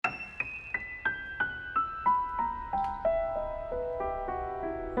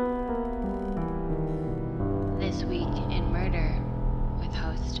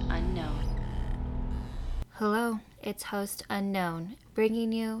Hello, it's host Unknown,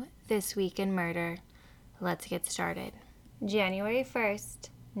 bringing you This Week in Murder. Let's get started. January 1st,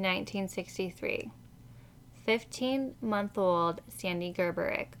 1963. 15-month-old Sandy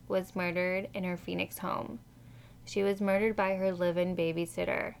Gerberick was murdered in her Phoenix home. She was murdered by her live-in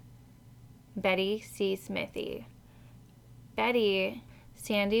babysitter, Betty C. Smithy.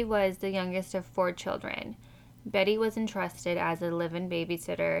 Sandy was the youngest of 4 children. Betty was entrusted as a live-in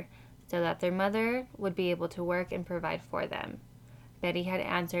babysitter so that their mother would be able to work and provide for them. Betty had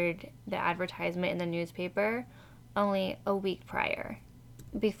answered the advertisement in the newspaper only a week prior.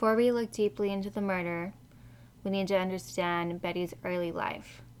 Before we look deeply into the murder, we need to understand Betty's early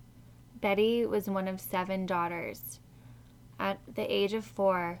life. Betty was one of 7 daughters. At the age of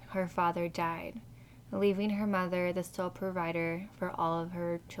 4, her father died, leaving her mother the sole provider for all of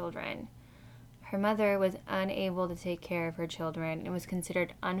her children. Her mother was unable to take care of her children and was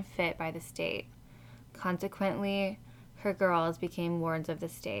considered unfit by the state. Consequently, her girls became wards of the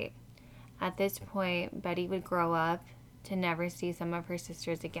state. At this point, Betty would grow up to never see some of her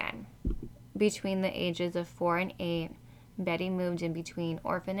sisters again. Between the ages of 4 and 8, Betty moved in between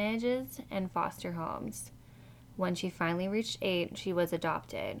orphanages and foster homes. When she finally reached 8, she was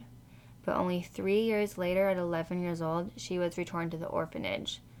adopted. But only 3 years later, at 11 years old, she was returned to the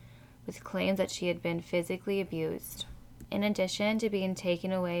orphanage, with claims that she had been physically abused. In addition to being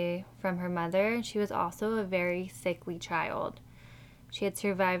taken away from her mother, she was also a very sickly child. She had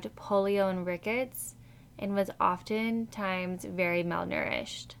survived polio and rickets and was oftentimes very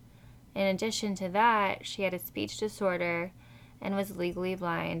malnourished. In addition to that, she had a speech disorder and was legally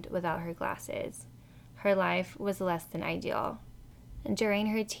blind without her glasses. Her life was less than ideal. During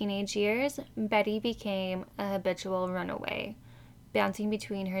her teenage years, Betty became a habitual runaway, bouncing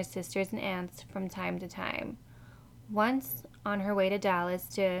between her sisters and aunts from time to time. Once, on her way to Dallas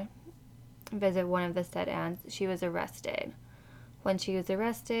to visit one of the said aunts, she was arrested. When she was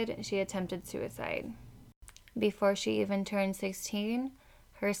arrested, she attempted suicide. Before she even turned 16,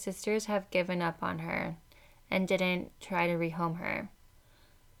 her sisters have given up on her and didn't try to rehome her.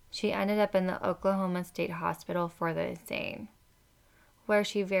 She ended up in the Oklahoma State Hospital for the Insane, where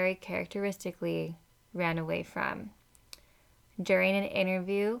she very characteristically ran away from. During an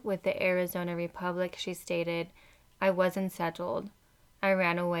interview with the Arizona Republic, she stated, "I wasn't settled. I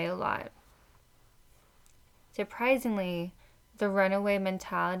ran away a lot." Surprisingly, the runaway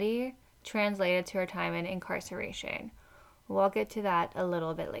mentality translated to her time in incarceration. We'll get to that a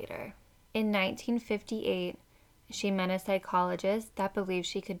little bit later. In 1958, she met a psychologist that believed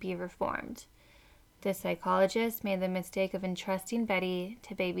she could be reformed. The psychologist made the mistake of entrusting Betty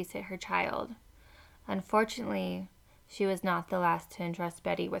to babysit her child. Unfortunately, she was not the last to entrust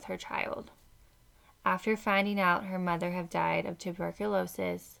Betty with her child. After finding out her mother had died of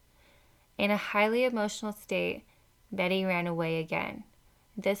tuberculosis, in a highly emotional state, Betty ran away again.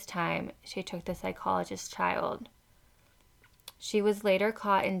 This time, she took the psychologist's child. She was later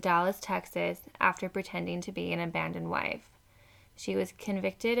caught in Dallas, Texas, after pretending to be an abandoned wife. She was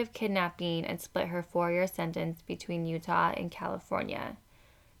convicted of kidnapping and split her 4-year sentence between Utah and California.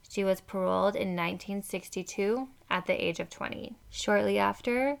 She was paroled in 1962 at the age of 20. Shortly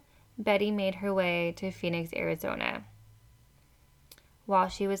after, Betty made her way to Phoenix, Arizona. While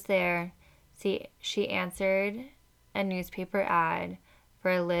she was there, she answered a newspaper ad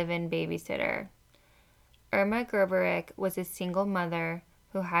for a live-in babysitter. Irma Gerberick was a single mother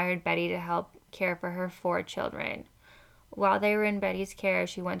who hired Betty to help care for her 4 children. While they were in Betty's care,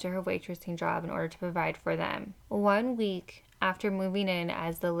 she went to her waitressing job in order to provide for them. 1 week after moving in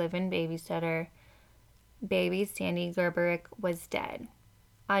as the live-in babysitter, baby Sandy Gerberick was dead.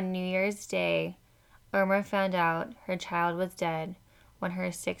 On New Year's Day, Irma found out her child was dead when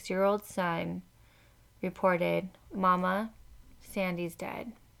her 6-year-old son reported, "Mama, Sandy's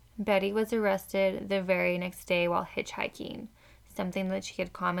dead." Betty was arrested the very next day while hitchhiking, something that she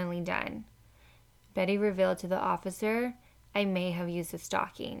had commonly done. Betty revealed to the officer, "I may have used a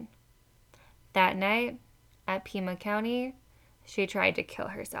stalking." That night, at Pima County, she tried to kill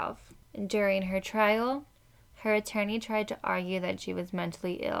herself. During her trial, her attorney tried to argue that she was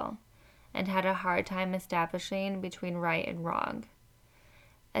mentally ill and had a hard time establishing between right and wrong.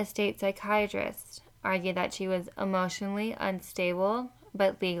 A state psychiatrist argued that she was emotionally unstable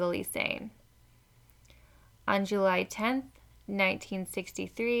but legally sane. On July 10th,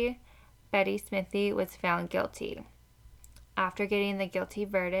 1963, Betty Smithy was found guilty. After getting the guilty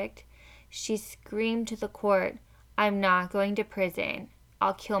verdict, she screamed to the court, "I'm not going to prison.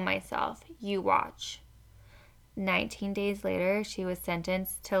 I'll kill myself. You watch." 19 days later, she was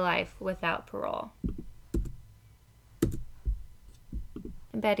sentenced to life without parole.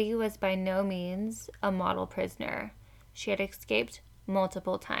 Betty was by no means a model prisoner. She had escaped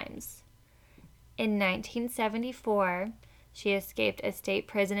multiple times. In 1974, she escaped a state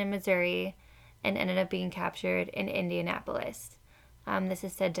prison in Missouri and ended up being captured in Indianapolis. This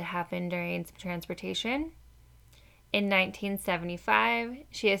is said to happen during some transportation. In 1975,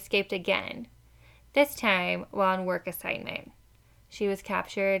 she escaped again, this time while on work assignment. She was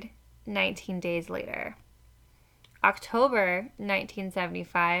captured 19 days later. October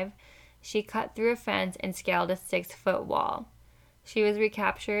 1975, she cut through a fence and scaled a 6-foot wall. She was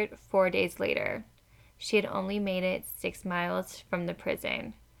recaptured 4 days later. She had only made it 6 miles from the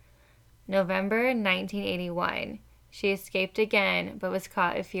prison. November 1981, she escaped again but was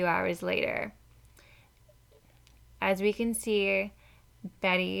caught a few hours later. As we can see,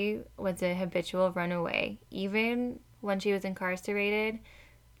 Betty was a habitual runaway. Even when she was incarcerated,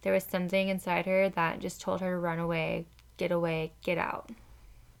 there was something inside her that just told her to run away, get out.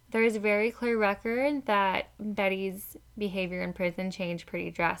 There is a very clear record that Betty's behavior in prison changed pretty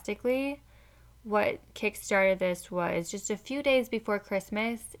drastically. What kickstarted this was just a few days before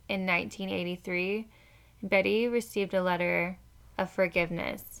Christmas in 1983, Betty received a letter of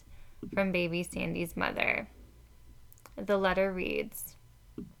forgiveness from baby Sandy's mother. The letter reads,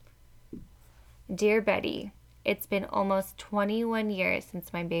 "Dear Betty, it's been almost 21 years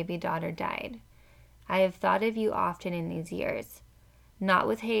since my baby daughter died. I have thought of you often in these years, not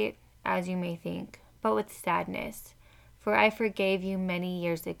with hate, as you may think, but with sadness, for I forgave you many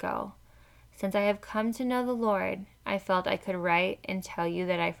years ago. Since I have come to know the Lord, I felt I could write and tell you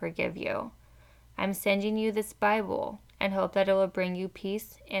that I forgive you. I'm sending you this Bible and hope that it will bring you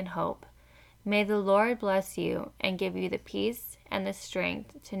peace and hope. May the Lord bless you and give you the peace and the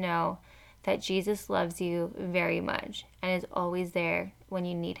strength to know that Jesus loves you very much and is always there when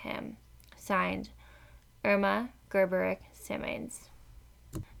you need him." Signed, Irma Gerberick Simmons.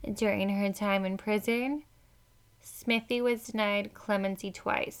 During her time in prison, Smithy was denied clemency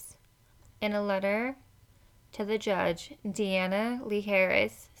twice. In a letter to the judge, Deanna Lee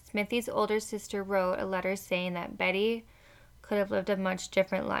Harris, Smithy's older sister, wrote a letter saying that Betty could have lived a much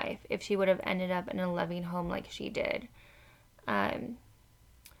different life if she would have ended up in a loving home like she did.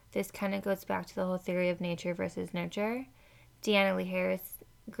 This kind of goes back to the whole theory of nature versus nurture. Deanna Lee Harris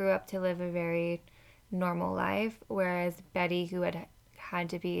grew up to live a very normal life, whereas Betty, who had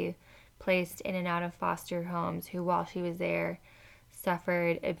to be placed in and out of foster homes, who while she was there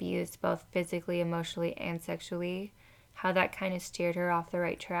suffered abuse both physically, emotionally, and sexually, how that kind of steered her off the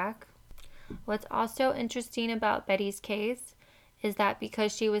right track. What's also interesting about Betty's case is that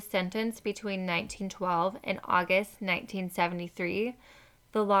because she was sentenced between 1912 and August 1973,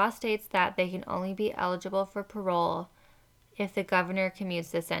 the law states that they can only be eligible for parole if the governor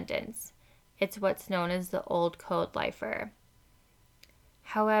commutes the sentence. It's what's known as the Old Code lifer.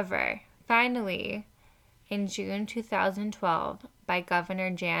 However, finally, in June 2012, by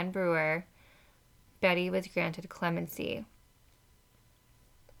Governor Jan Brewer, Betty was granted clemency.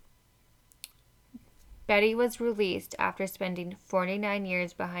 Betty was released after spending 49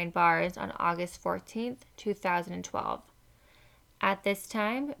 years behind bars on August 14, 2012. At this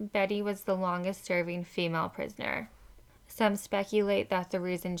time, Betty was the longest-serving female prisoner. Some speculate that the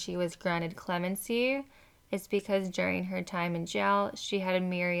reason she was granted clemency is because during her time in jail, she had a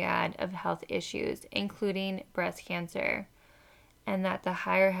myriad of health issues, including breast cancer, and that the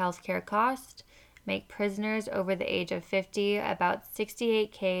higher healthcare costs make prisoners over the age of 50 about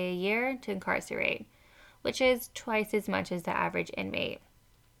 $68,000 a year to incarcerate, which is twice as much as the average inmate.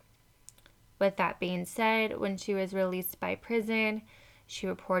 With that being said, when she was released by prison, she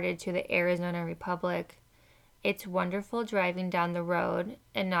reported to the Arizona Republic, "It's wonderful driving down the road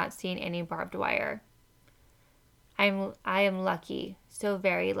and not seeing any barbed wire. I am lucky, so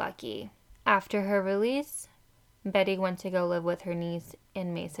very lucky." After her release, Betty went to go live with her niece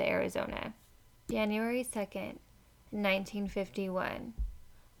in Mesa, Arizona. January 2nd, 1951,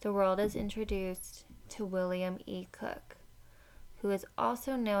 the world is introduced to William E. Cook, who is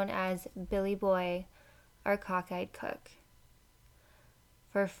also known as Billy Boy or Cockeyed Cook.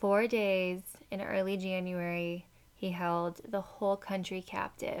 For 4 days in early January, he held the whole country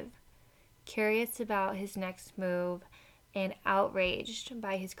captive, curious about his next move and outraged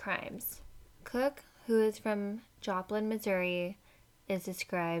by his crimes. Cook, who is from Joplin, Missouri, is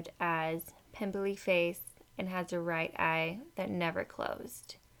described as pimply face and has a right eye that never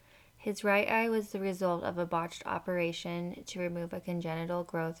closed. His right eye was the result of a botched operation to remove a congenital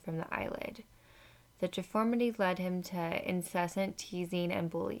growth from the eyelid. The deformity led him to incessant teasing and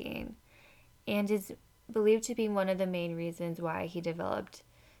bullying, and is believed to be one of the main reasons why he developed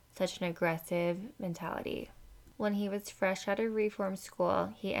such an aggressive mentality. When he was fresh out of reform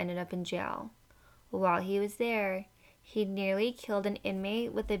school, he ended up in jail. While he was there, he nearly killed an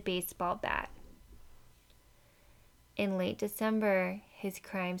inmate with a baseball bat. In late December, his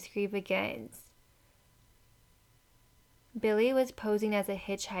crime spree begins. Billy was posing as a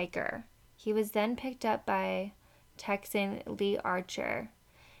hitchhiker. He was then picked up by Texan Lee Archer.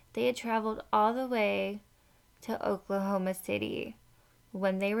 They had traveled all the way to Oklahoma City.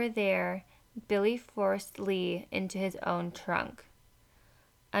 When they were there, Billy forced Lee into his own trunk.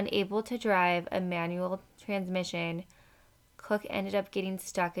 Unable to drive a manual transmission, Cook ended up getting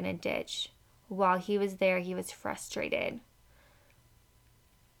stuck in a ditch. While he was there, he was frustrated.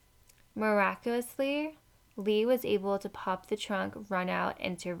 Miraculously, Lee was able to pop the trunk, run out,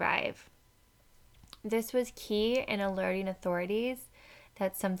 and survive. This was key in alerting authorities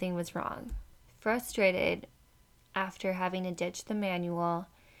that something was wrong. Frustrated, after having to ditch the manual,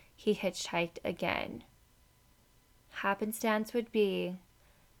 he hitchhiked again. Happenstance would be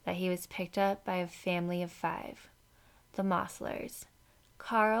that he was picked up by a family of 5, the Manslaughter's.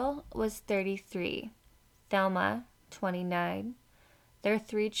 Carl was 33, Thelma, 29, their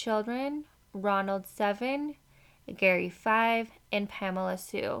 3 children, Ronald, 7, Gary, 5, and Pamela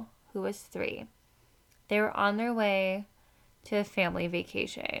Sue, who was 3. They were on their way to a family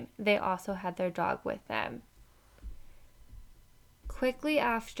vacation. They also had their dog with them. Quickly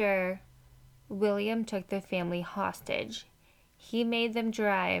after, William took the family hostage. He made them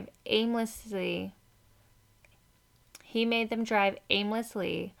drive aimlessly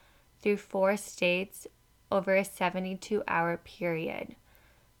through 4 states over a 72-hour period.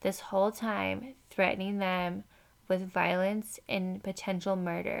 This whole time threatening them with violence and potential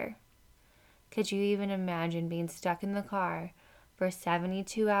murder. Could you even imagine being stuck in the car for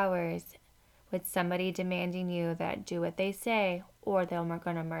 72 hours with somebody demanding you that do what they say or they're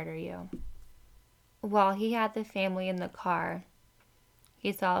going to murder you? While he had the family in the car,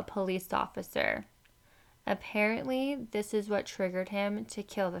 he saw a police officer. Apparently, this is what triggered him to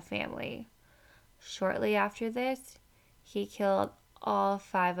kill the family. Shortly after this, he killed all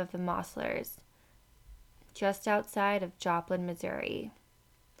 5 of the Manslaughter's just outside of Joplin, Missouri.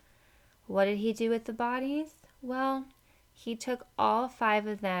 What did he do with the bodies? Well, he took all 5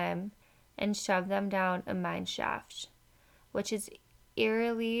 of them and shoved them down a mine shaft, which is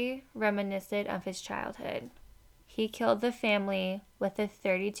eerily reminiscent of his childhood. He killed the family with a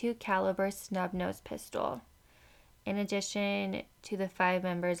 .32 caliber snub-nosed pistol. In addition to the 5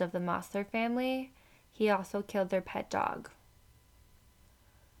 members of the Manslaughter family, he also killed their pet dog.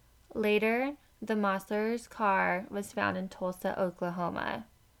 Later, the Manslaughter's car was found in Tulsa, Oklahoma.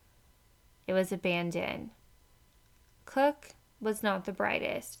 It was abandoned. Cook was not the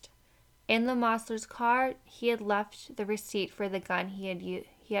brightest. In the Manslaughter's car, he had left the receipt for the gun he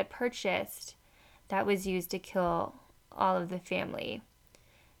had purchased that was used to kill all of the family.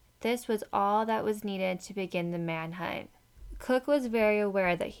 This was all that was needed to begin the manhunt. Cook was very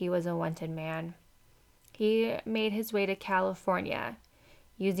aware that he was a wanted man. He made his way to California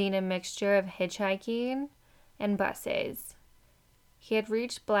using a mixture of hitchhiking and buses. He had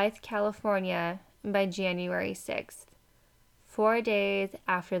reached Blythe, California by January 6th, 4 days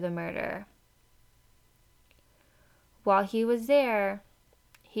after the murder. While he was there,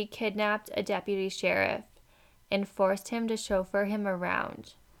 he kidnapped a deputy sheriff and forced him to chauffeur him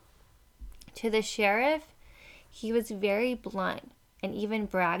around. To the sheriff, he was very blunt and even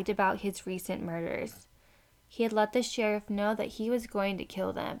bragged about his recent murders. He had let the sheriff know that he was going to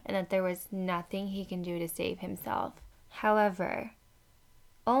kill them and that there was nothing he can do to save himself. However,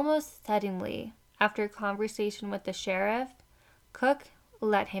 almost suddenly, after a conversation with the sheriff, Cook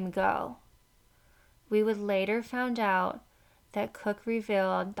let him go. We would later find out that Cook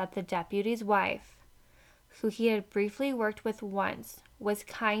revealed that the deputy's wife, who he had briefly worked with once, was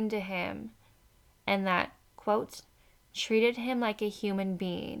kind to him and that, quote, treated him like a human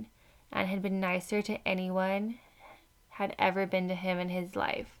being and had been nicer to anyone had ever been to him in his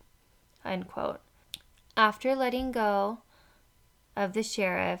life, unquote. After letting go of the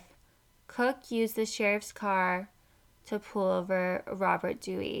sheriff, Cook used the sheriff's car to pull over Robert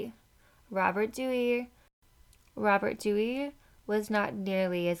Dewey. Robert Dewey was not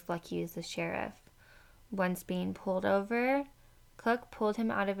nearly as lucky as the sheriff. Once being pulled over, Cook pulled him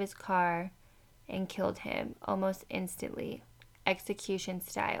out of his car and killed him almost instantly, execution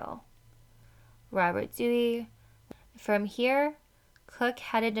style. Robert Dewey. From here, Cook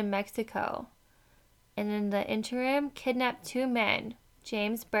headed to Mexico, and in the interim kidnapped 2 men,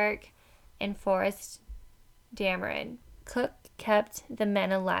 James Burke and Forrest Dameron. Cook kept the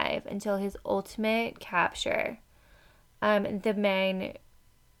men alive until his ultimate capture. The men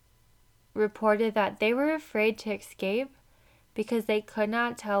reported that they were afraid to escape because they could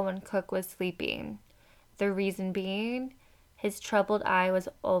not tell when Cook was sleeping. The reason being, his troubled eye was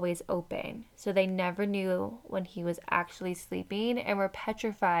always open, so they never knew when he was actually sleeping and were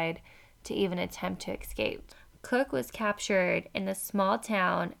petrified to even attempt to escape. Cook was captured in the small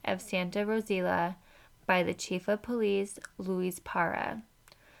town of Santa Rosilla by the chief of police, Luis Parra.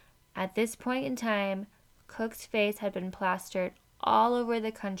 At this point in time, Cook's face had been plastered all over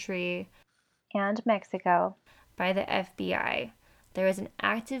the country and Mexico by the FBI. There was an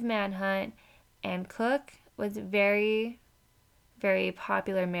active manhunt, and Cook was a very, very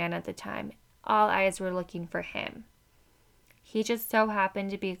popular man at the time. All eyes were looking for him. He just so happened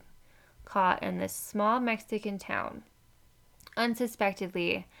to be caught in this small Mexican town.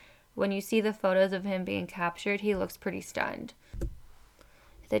 Unsuspectedly, when you see the photos of him being captured, he looks pretty stunned.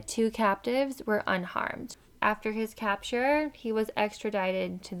 The two captives were unharmed. After his capture, he was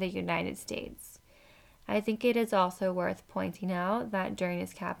extradited to the United States. I think it is also worth pointing out that during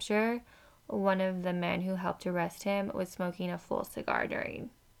his capture, one of the men who helped arrest him was smoking a full cigar during.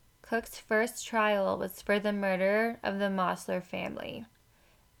 Cook's first trial was for the murder of the Manslaughter family.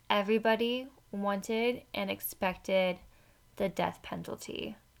 Everybody wanted and expected the death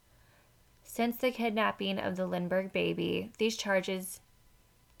penalty. Since the kidnapping of the Lindbergh baby, these charges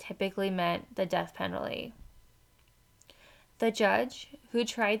typically meant the death penalty. The judge, who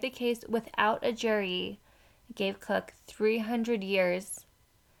tried the case without a jury, gave Cook 300 years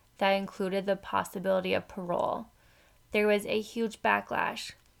that included the possibility of parole. There was a huge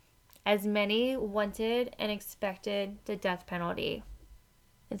backlash, as many wanted and expected the death penalty.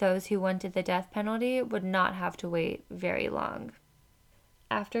 Those who wanted the death penalty would not have to wait very long.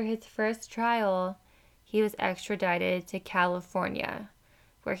 After his first trial, he was extradited to California,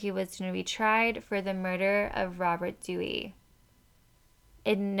 where he was going to be tried for the murder of Robert Dewey.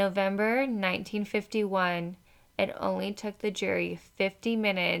 In November 1951, it only took the jury 50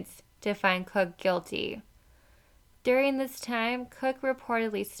 minutes to find Cook guilty. During this time, Cook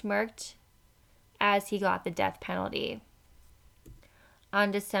reportedly smirked as he got the death penalty.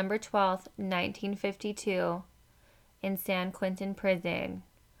 On December 12, 1952, in San Quentin Prison,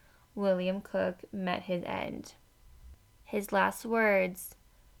 William Cook met his end. His last words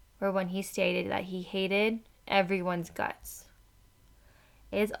were when he stated that he hated everyone's guts.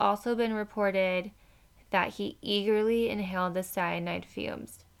 It has also been reported that he eagerly inhaled the cyanide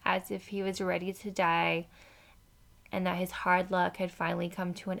fumes as if he was ready to die and that his hard luck had finally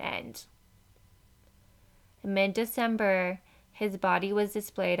come to an end. In mid-December, his body was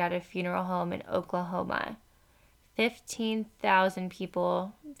displayed at a funeral home in Oklahoma. 15,000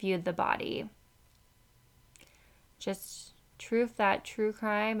 people viewed the body. Just proof that true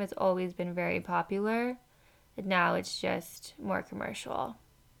crime has always been very popular, and now it's just more commercial.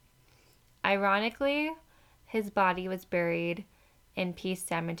 Ironically, his body was buried in Peace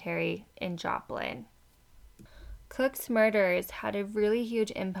Cemetery in Joplin. Cook's murders had a really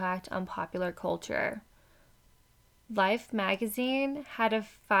huge impact on popular culture. Life magazine had a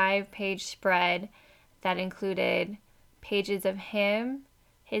 5-page spread that included pages of him,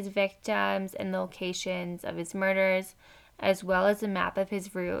 his victims, and locations of his murders, as well as a map of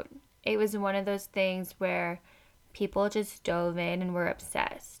his route. It was one of those things where people just dove in and were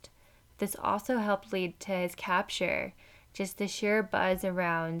obsessed. This also helped lead to his capture, just the sheer buzz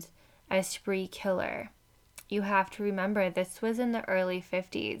around a spree killer. You have to remember, this was in the early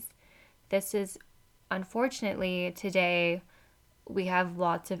 50s. This is, unfortunately, today we have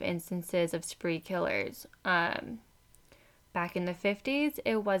lots of instances of spree killers. Back in the 50s,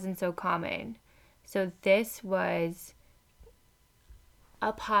 it wasn't so common. So this was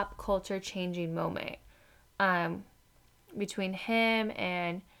a pop culture changing moment. Between him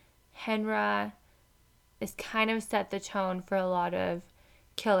and Henra, this kind of set the tone for a lot of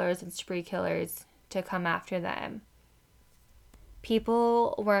killers and spree killers to come after them.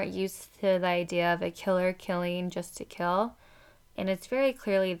 People weren't used to the idea of a killer killing just to kill, and it's very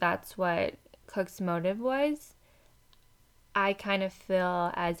clearly that's what Cook's motive was. I kind of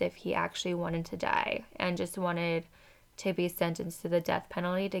feel as if he actually wanted to die and just wanted to be sentenced to the death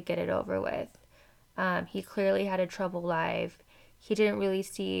penalty to get it over with. He clearly had a troubled life. He didn't really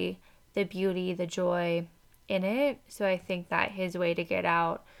see the beauty, the joy in it, so I think that his way to get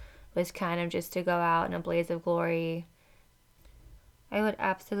out was kind of just to go out in a blaze of glory. I would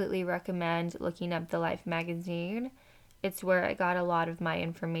absolutely recommend looking up the Life magazine. It's where I got a lot of my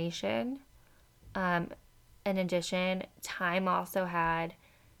information. In addition, Time also had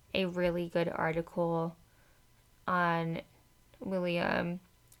a really good article on William,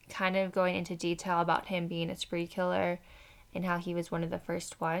 kind of going into detail about him being a spree killer and how he was one of the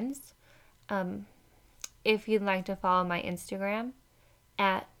first ones. If you'd like to follow my Instagram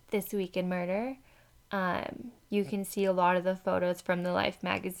at This Week in Murder, you can see a lot of the photos from the Life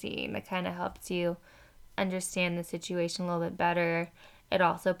magazine that kind of helps you understand the situation a little bit better. It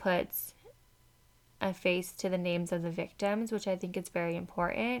also puts a face to the names of the victims, which I think is very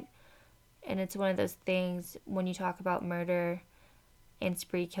important. And it's one of those things when you talk about murder and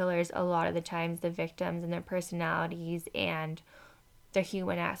spree killers, a lot of the times the victims and their personalities and the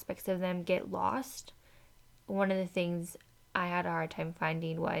human aspects of them get lost. One of the things I had a hard time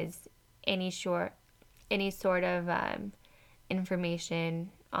finding was any sort of information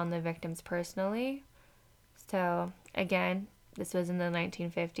on the victims personally. So again, this was in the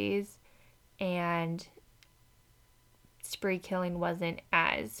 1950s, and spree killing wasn't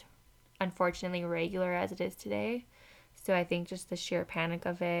as, unfortunately, regular as it is today. So I think just the sheer panic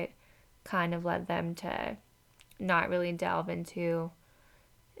of it kind of led them to not really delve into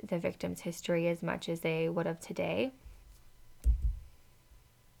the victim's history as much as they would have today.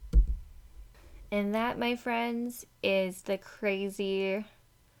 And that, my friends, is the crazy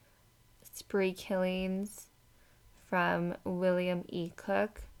spree killings from William E.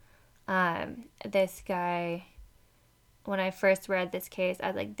 Cook. This guy, when I first read this case, I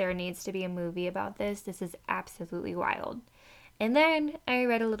was like, there needs to be a movie about this. This is absolutely wild. And then I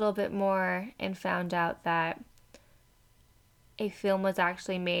read a little bit more and found out that a film was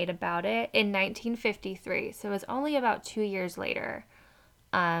actually made about it in 1953. So it was only about 2 years later.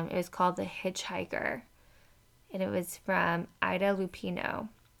 It was called The Hitchhiker, and it was from Ida Lupino.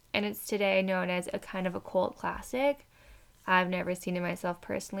 And it's today known as a kind of a cult classic. I've never seen it myself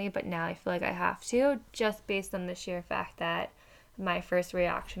personally, but now I feel like I have to, just based on the sheer fact that my first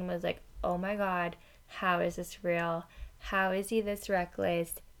reaction was like, oh my God, how is this real? How is he this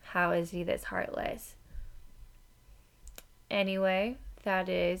reckless? How is he this heartless? Anyway, that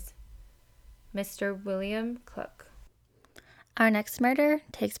is Mr. William Cook. Our next murder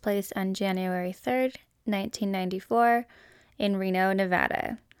takes place on January 3rd, 1994, in Reno,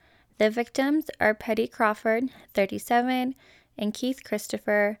 Nevada. The victims are Petty Crawford, 37, and Keith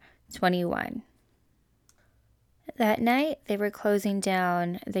Christopher, 21. That night, they were closing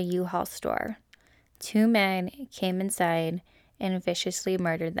down the U-Haul store. 2 men came inside and viciously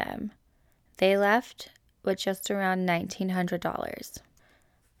murdered them. They left with just around $1,900.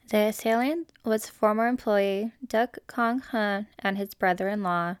 The assailant was former employee Duc Kong Hun and his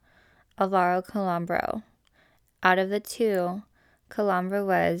brother-in-law, Alavaro Calambro. Out of the 2, Calambro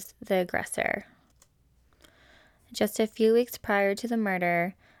was the aggressor. Just a few weeks prior to the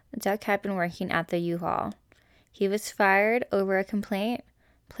murder, Duc had been working at the U-Haul. He was fired over a complaint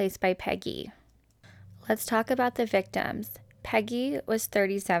placed by Peggy. Let's talk about the victims. Peggy was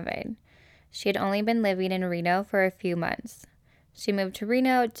 37. She had only been living in Reno for a few months. She moved to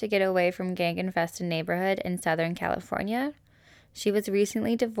Reno to get away from gang-infested neighborhood in Southern California. She was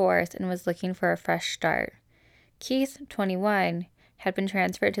recently divorced and was looking for a fresh start. Keith, 21, had been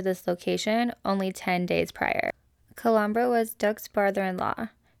transferred to this location only 10 days prior. Calambro was Duc's brother-in-law.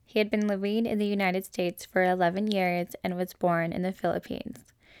 He had been living in the United States for 11 years and was born in the Philippines.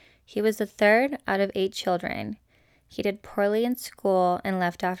 He was the 3rd out of 8 children. He did poorly in school and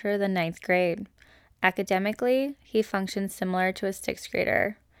left after the 9th grade. Academically, he functioned similar to a 6th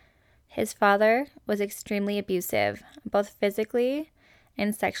grader. His father was extremely abusive, both physically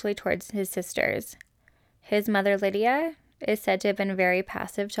and sexually towards his sisters. His mother, Lydia, is said to have been very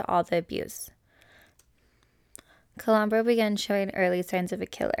passive to all the abuse. Calambro began showing early signs of a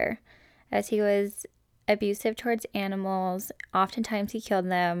killer, as he was abusive towards animals. Oftentimes he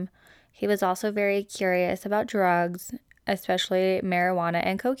killed them. He was also very curious about drugs, especially marijuana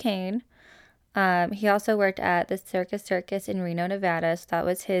and cocaine. He also worked at the Circus in Reno, Nevada, so that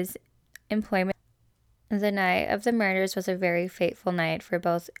was his employment. The night of the murders was a very fateful night for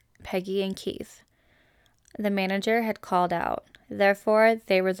both Peggy and Keith. The manager had called out, therefore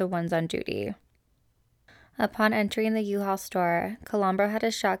they were the ones on duty. Upon entering the U-Haul store, Calambro had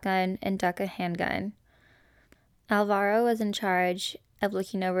a shotgun and Duc a handgun. Alvaro was in charge of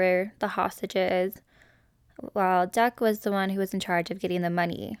looking over the hostages, while Duc was the one who was in charge of getting the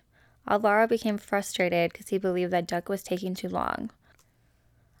money. Alvaro became frustrated because he believed that Duc was taking too long.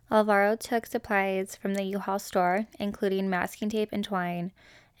 Alvaro took supplies from the U-Haul store, including masking tape and twine,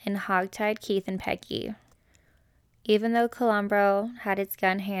 and hogtied Keith and Peggy. Even though Calambro had his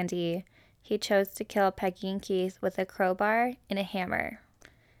gun handy, he chose to kill Peggy and Keith with a crowbar and a hammer.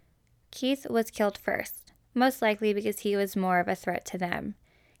 Keith was killed first, most likely because he was more of a threat to them.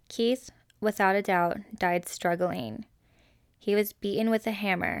 Keith, without a doubt, died struggling. He was beaten with a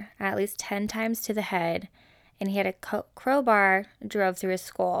hammer at least 10 times to the head, and he had a crowbar drove through his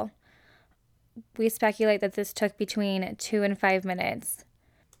skull. we speculate that this took between 2 and 5 minutes.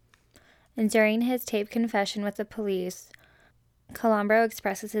 And during his taped confession with the police, Calambro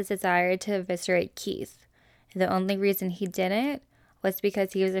expresses his desire to eviscerate Keith. The only reason he didn't was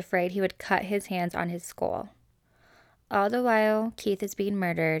because he was afraid he would cut his hands on his skull. All the while, Keith is being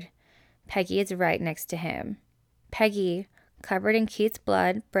murdered. Peggy is right next to him. Peggy, covered in Keith's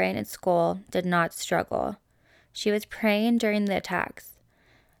blood, brain, and skull, did not struggle. She was praying during the attacks.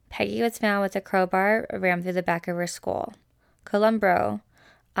 Peggy was found with a crowbar rammed through the back of her skull. Calambro,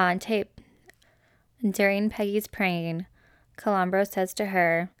 on tape, during Peggy's praying, Calambro says to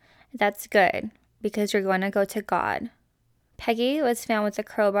her, "That's good, because you're going to go to God." Peggy was found with a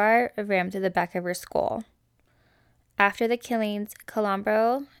crowbar rammed through the back of her skull. After the killings,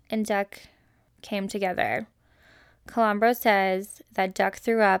 Calambro and Duck came together. Calambro says that Duck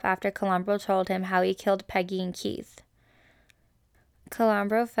threw up after Calambro told him how he killed Peggy and Keith.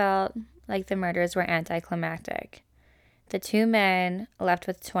 Calambro felt like the murders were anticlimactic. The two men left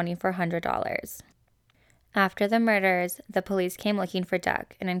with $2,400. After the murders, the police came looking for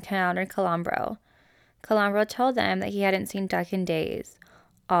Duck and encountered Calambro. Calambro told them that he hadn't seen Duck in days.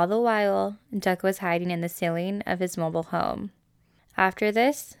 All the while, Duck was hiding in the ceiling of his mobile home. After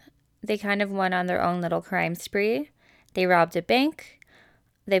this, they kind of went on their own little crime spree. They robbed a bank.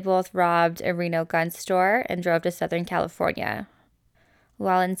 They both robbed a Reno gun store and drove to Southern California.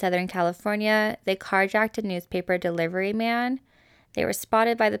 While in Southern California, they carjacked a newspaper delivery man. They were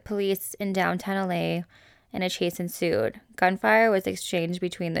spotted by the police in downtown LA, and a chase ensued. Gunfire was exchanged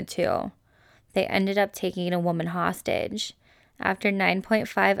between the two. They ended up taking a woman hostage. After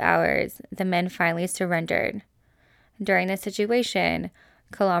 9.5 hours, the men finally surrendered. During the situation,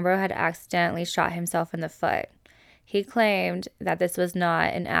 Calambro had accidentally shot himself in the foot. He claimed that this was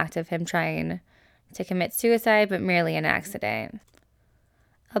not an act of him trying to commit suicide, but merely an accident.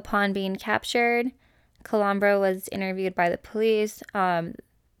 Upon being captured, Calambro was interviewed by the police.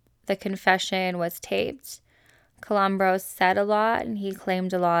 The confession was taped. Calambro said a lot, and he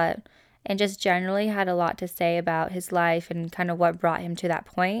claimed a lot, and just generally had a lot to say about his life and kind of what brought him to that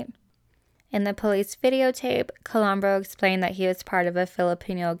point. In the police videotape, Calambro explained that he was part of a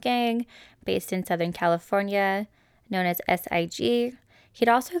Filipino gang based in Southern California, known as SIG. He'd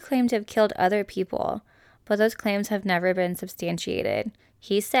also claimed to have killed other people, but those claims have never been substantiated.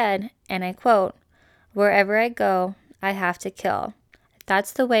 He said, and I quote, "Wherever I go, I have to kill.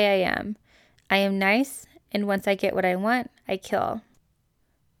 That's the way I am. I am nice, and once I get what I want, I kill."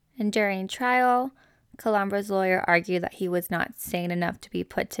 And during trial, Calambro's lawyer argued that he was not sane enough to be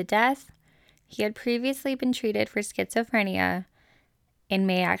put to death. He had previously been treated for schizophrenia and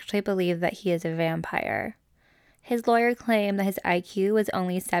may actually believe that he is a vampire. His lawyer claimed that his IQ was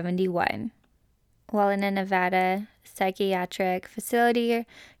only 71. While in a Nevada psychiatric facility,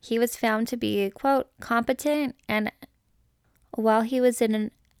 he was found to be, quote, competent, and while he was in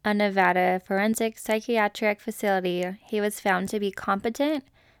a Nevada forensic psychiatric facility, he was found to be competent,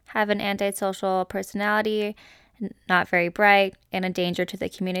 have an antisocial personality, not very bright, and a danger to the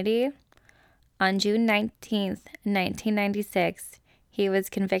community. On June 19th, 1996, he was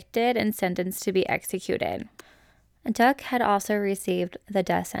convicted and sentenced to be executed. Duck had also received the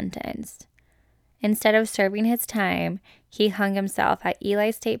death sentence. Instead of serving his time, he hung himself at Ely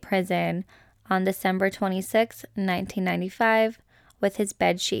State Prison on December 26, 1995, with his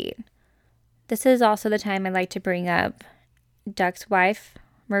bed sheet. This is also the time I'd like to bring up Duck's wife,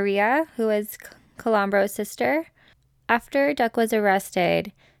 Maria, who is Calambro's sister. After Duck was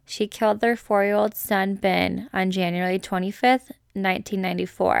arrested, she killed their 4-year-old son, Ben, on January 25th,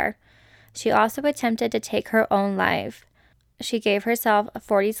 1994. She also attempted to take her own life. She gave herself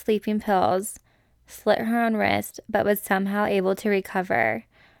 40 sleeping pills, slit her own wrist, but was somehow able to recover.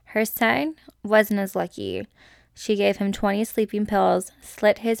 Her son wasn't as lucky. She gave him 20 sleeping pills,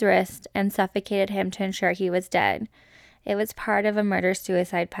 slit his wrist, and suffocated him to ensure he was dead. It was part of a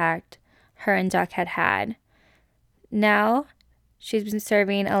murder-suicide pact her and Duck had. Now, she's been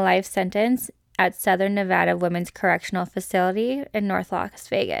serving a life sentence at Southern Nevada Women's Correctional Facility in North Las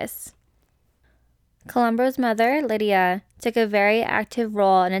Vegas. Calambro's mother, Lydia, took a very active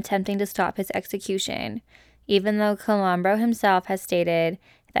role in attempting to stop his execution, even though Calambro himself has stated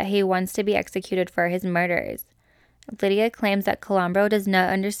that he wants to be executed for his murders. Lydia claims that Calambro does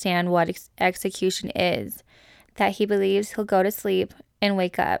not understand what execution is, that he believes he'll go to sleep and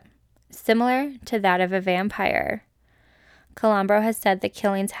wake up, similar to that of a vampire. Calambro has said the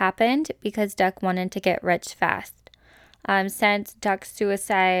killings happened because Duck wanted to get rich fast. Since Duck's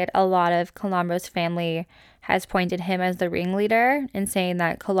suicide, a lot of Calambro's family has pointed him as the ringleader and saying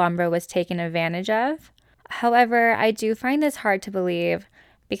that Calambro was taken advantage of. However, I do find this hard to believe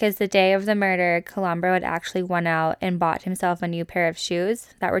because the day of the murder, Calambro had actually went out and bought himself a new pair of shoes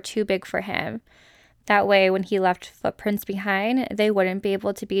that were too big for him. That way, when he left footprints behind, they wouldn't be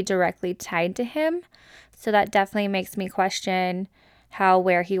able to be directly tied to him. So that definitely makes me question how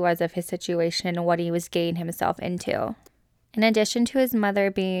aware he was of his situation and what he was getting himself into. In addition to his mother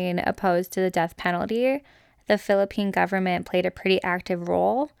being opposed to the death penalty, the Philippine government played a pretty active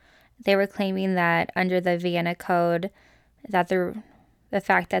role. They were claiming that under the Vienna Code, that the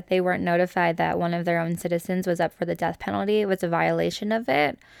fact that they weren't notified that one of their own citizens was up for the death penalty was a violation of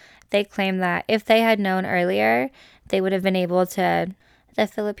it. They claimed that if they had known earlier, they would have been able to. The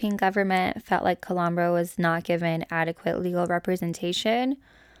Philippine government felt like Calambro was not given adequate legal representation.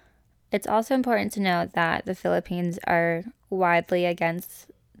 It's also important to note that the Philippines are widely against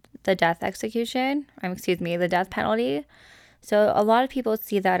the death penalty. So a lot of people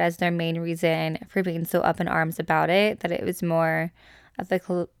see that as their main reason for being so up in arms about it, that it was more of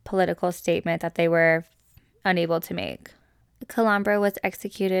a political statement that they were unable to make. Calambro was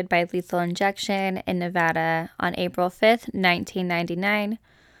executed by lethal injection in Nevada on April 5th, 1999.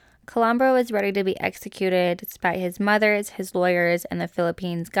 Calambro was ready to be executed despite his mother's, his lawyers, and the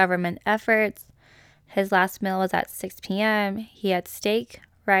Philippines government efforts. His last meal was at 6 p.m. He had steak,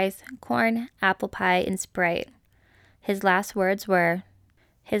 rice, corn, apple pie, and Sprite. His last words were,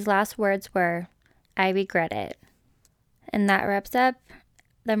 "I regret it." And that wraps up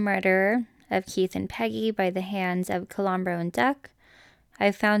the murder of Keith and Peggy by the hands of Calambro and Duck.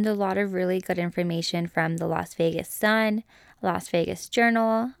 I found a lot of really good information from the Las Vegas Sun, Las Vegas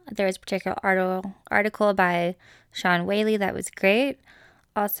Journal. There was a particular article by Sean Whaley that was great.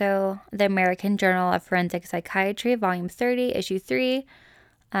 Also, the American Journal of Forensic Psychiatry, Volume 30, Issue 3,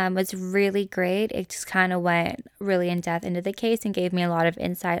 was really great. It just kind of went really in depth into the case and gave me a lot of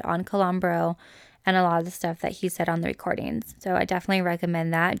insight on Calambro and a lot of the stuff that he said on the recordings. So I definitely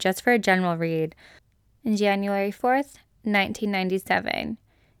recommend that just for a general read. On January 4th, 1997,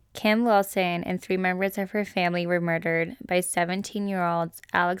 Kim Wilson and 3 members of her family were murdered by 17-year-olds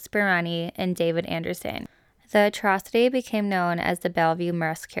Alex Baranyi and David Anderson. The atrocity became known as the Bellevue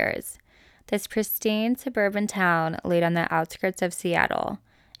Massacres. This pristine suburban town laid on the outskirts of Seattle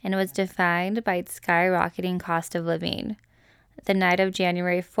and was defined by its skyrocketing cost of living. The night of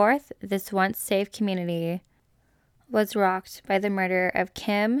January 4th, this once safe community was rocked by the murder of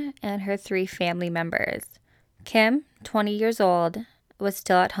Kim and her 3 family members. Kim, 20 years old, was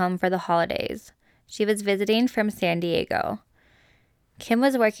still at home for the holidays. She was visiting from San Diego. Kim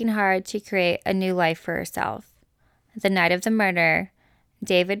was working hard to create a new life for herself. The night of the murder,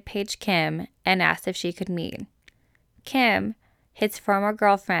 David paged Kim and asked if she could meet. Kim, his former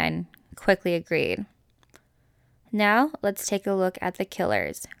girlfriend, quickly agreed. Now, let's take a look at the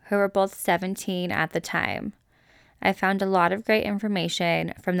killers, who were both 17 at the time. I found a lot of great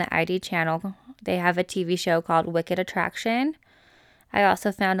information from the ID channel. They have a TV show called Wicked Attraction. I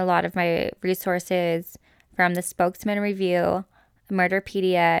also found a lot of my resources from the Spokesman Review,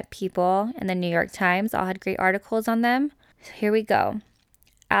 Murderpedia, People, and the New York Times. All had great articles on them. So here we go.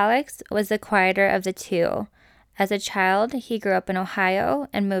 Alex was the quieter of the two. As a child, he grew up in Ohio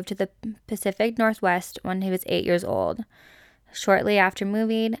and moved to the Pacific Northwest when he was 8 years old. Shortly after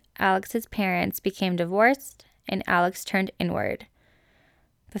moving, Alex's parents became divorced, and Alex turned inward.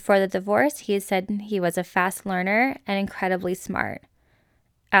 Before the divorce, he said he was a fast learner and incredibly smart.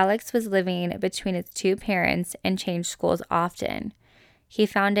 Alex was living between his 2 parents and changed schools often. He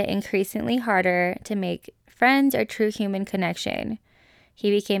found it increasingly harder to make friends or true human connection. He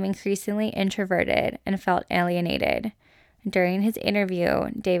became increasingly introverted and felt alienated. During his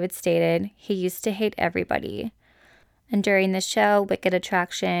interview, David stated he used to hate everybody. And during the show, Wicked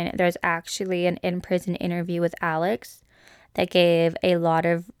Attraction, there's actually an in-prison interview with Alex that gave a lot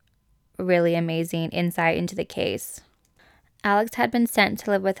of really amazing insight into the case. Alex had been sent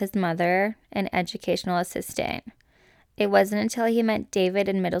to live with his mother, an educational assistant. It wasn't until he met David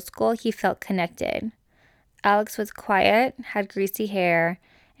in middle school he felt connected. Alex was quiet, had greasy hair,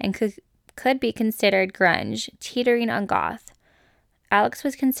 and could be considered grunge, teetering on goth. Alex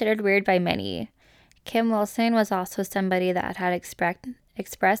was considered weird by many. Kim Wilson was also somebody that had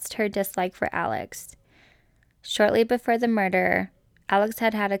expressed her dislike for Alex. Shortly before the murder, Alex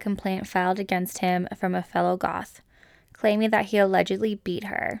had had a complaint filed against him from a fellow goth, claiming that he allegedly beat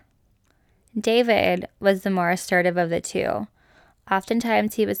her. David was the more assertive of the two.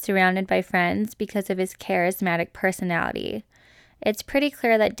 Oftentimes, he was surrounded by friends because of his charismatic personality. It's pretty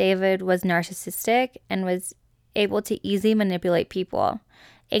clear that David was narcissistic and was able to easily manipulate people,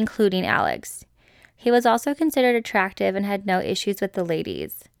 including Alex. He was also considered attractive and had no issues with the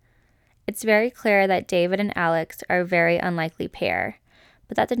ladies. It's very clear that David and Alex are a very unlikely pair,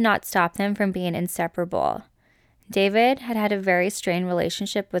 but that did not stop them from being inseparable. David had had a very strained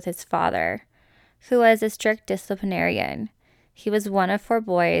relationship with his father, who was a strict disciplinarian. He was one of 4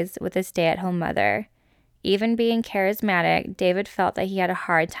 boys with a stay-at-home mother. Even being charismatic, David felt that he had a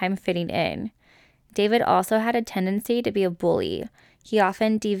hard time fitting in. David also had a tendency to be a bully. He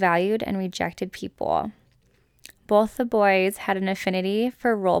often devalued and rejected people. Both the boys had an affinity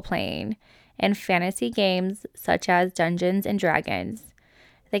for role-playing and fantasy games such as Dungeons and Dragons.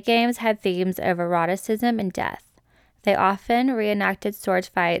 The games had themes of eroticism and death. They often reenacted sword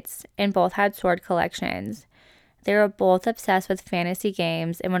fights and both had sword collections. They were both obsessed with fantasy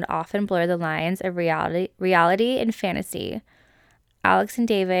games and would often blur the lines of reality and fantasy. Alex and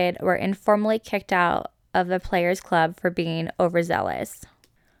David were informally kicked out of the Players Club for being overzealous.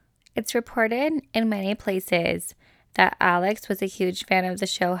 It's reported in many places that Alex was a huge fan of the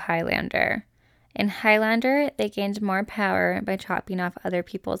show Highlander. In Highlander, they gained more power by chopping off other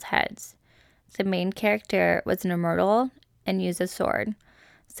people's heads. The main character was an immortal and used a sword,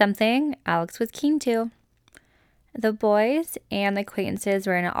 something Alex was keen to. The boys and the acquaintances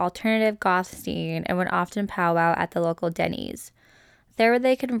were in an alternative goth scene and would often powwow at the local Denny's. There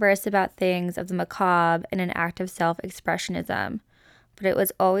they conversed about things of the macabre and an act of self-expressionism, but it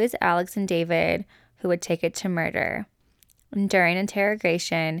was always Alex and David who would take it to murder. During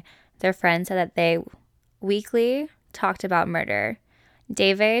interrogation, their friends said that they weekly talked about murder.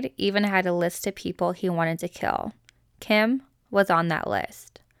 David even had a list of people he wanted to kill. Kim was on that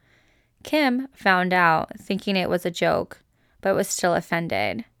list. Kim found out, thinking it was a joke, but was still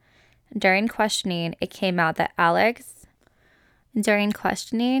offended. During questioning, it came out that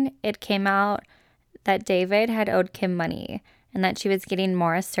David had owed Kim money and that she was getting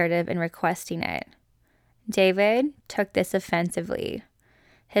more assertive in requesting it. David took this offensively.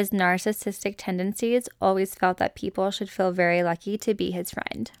 His narcissistic tendencies always felt that people should feel very lucky to be his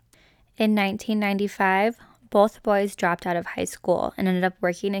friend. In 1995, both boys dropped out of high school and ended up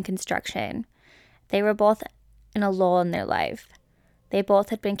working in construction. They were both in a lull in their life. They both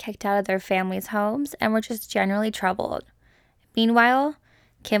had been kicked out of their families' homes and were just generally troubled. Meanwhile,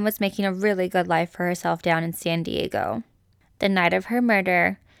 Kim was making a really good life for herself down in San Diego. The night of her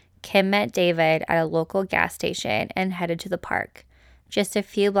murder, Kim met David at a local gas station and headed to the park, just a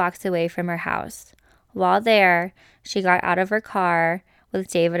few blocks away from her house. While there, she got out of her car with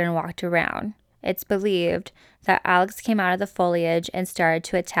David and walked around. It's believed that Alex came out of the foliage and started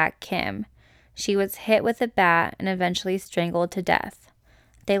to attack Kim. She was hit with a bat and eventually strangled to death.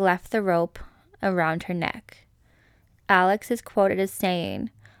 They left the rope around her neck. Alex is quoted as saying,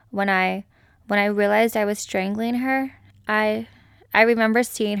 When I realized I was strangling her, I remember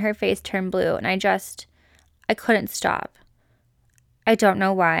seeing her face turn blue and I couldn't stop. I don't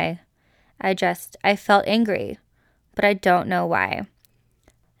know why. I felt angry, but I don't know why.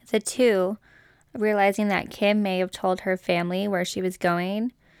 The two, realizing that Kim may have told her family where she was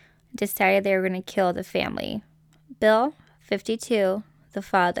going, decided they were going to kill the family. Bill, 52, the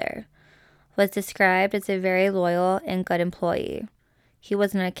father, was described as a very loyal and good employee. He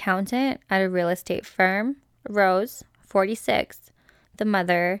was an accountant at a real estate firm. Rose, 46, the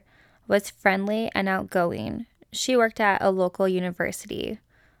mother, was friendly and outgoing. She worked at a local university.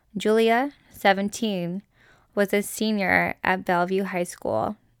 Julia, 17, was a senior at Bellevue High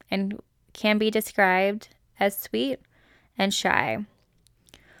School and can be described as sweet and shy.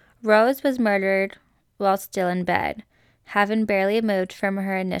 Rose was murdered while still in bed, having barely moved from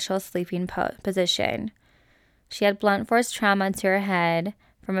her initial sleeping position. She had blunt force trauma to her head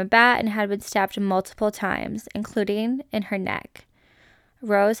from a bat and had been stabbed multiple times, including in her neck.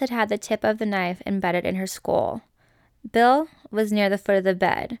 Rose had had the tip of the knife embedded in her skull. Bill was near the foot of the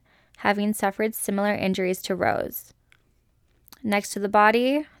bed, having suffered similar injuries to Rose. Next to the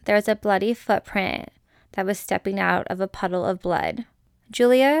body, there was a bloody footprint that was stepping out of a puddle of blood.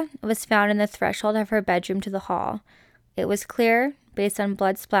 Julia was found in the threshold of her bedroom to the hall. It was clear, based on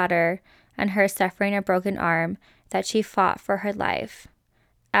blood splatter and her suffering a broken arm, that she fought for her life.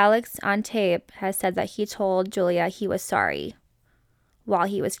 Alex, on tape, has said that he told Julia he was sorry while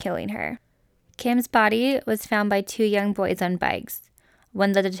he was killing her. Kim's body was found by 2 young boys on bikes.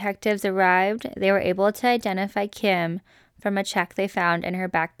 When the detectives arrived, they were able to identify Kim from a check they found in her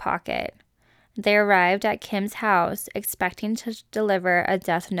back pocket. They arrived at Kim's house expecting to deliver a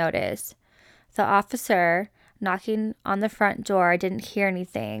death notice. The officer knocking on the front door didn't hear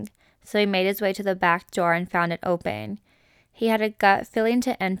anything, so he made his way to the back door and found it open. He had a gut feeling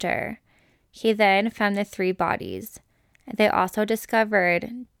to enter. He then found the 3 bodies. They also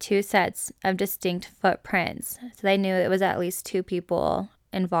discovered 2 sets of distinct footprints, so they knew it was at least 2 people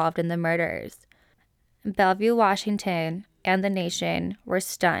involved in the murders. Bellevue, Washington and the nation were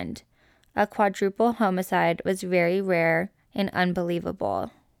stunned. A quadruple homicide was very rare and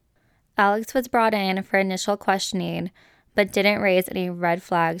unbelievable. Alex was brought in for initial questioning, but didn't raise any red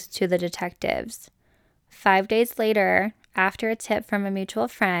flags to the detectives. 5 days later, after a tip from a mutual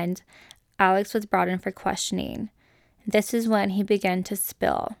friend, Alex was brought in for questioning. This is when he began to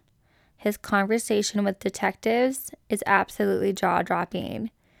spill. His conversation with detectives is absolutely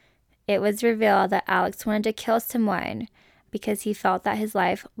jaw-dropping. It was revealed that Alex wanted to kill someone because he felt that his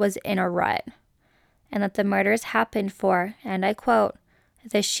life was in a rut, and that the murders happened for, and I quote,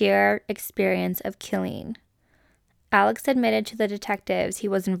 the sheer experience of killing. Alex admitted to the detectives he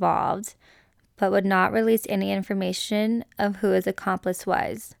was involved, but would not release any information of who his accomplice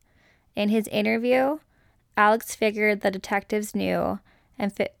was. In his interview, Alex figured the detectives knew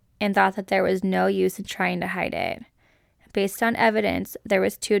and thought that there was no use in trying to hide it. Based on evidence, there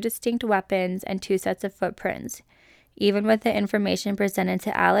was 2 distinct weapons and 2 sets of footprints. Even with the information presented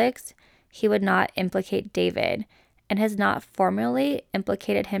to Alex, he would not implicate David, and has not formally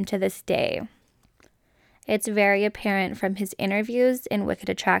implicated him to this day. It's very apparent from his interviews in Wicked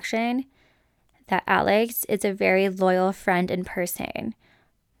Attraction that Alex is a very loyal friend and person,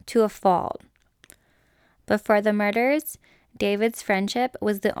 to a fault. Before the murders, David's friendship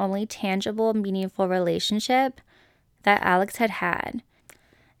was the only tangible, meaningful relationship that Alex had had.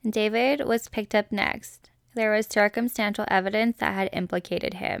 David was picked up next. There was circumstantial evidence that had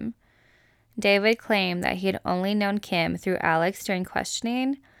implicated him. David claimed that he had only known Kim through Alex during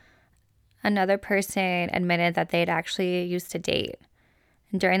questioning. Another person admitted that they had actually used to date.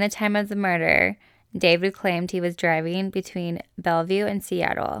 During the time of the murder, David claimed he was driving between Bellevue and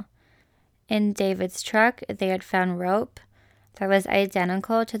Seattle. In David's truck, they had found rope that was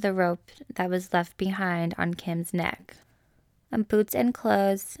identical to the rope that was left behind on Kim's neck. Boots and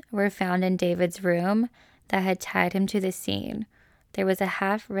clothes were found in David's room that had tied him to the scene. There was a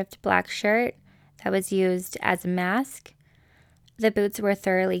half-ripped black shirt that was used as a mask. The boots were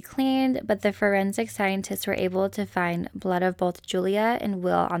thoroughly cleaned, but the forensic scientists were able to find blood of both Julia and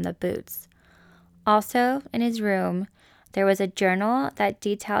Will on the boots. Also, in his room, there was a journal that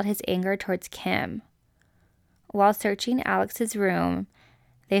detailed his anger towards Kim. While searching Alex's room,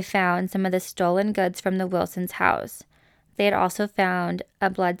 they found some of the stolen goods from the Wilsons' house. They had also found a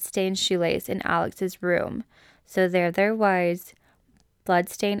blood-stained shoelace in Alex's room, so there was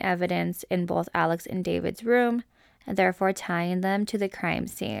blood-stain evidence in both Alex and David's room, and therefore tying them to the crime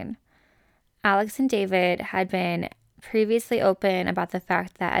scene. Alex and David had been previously open about the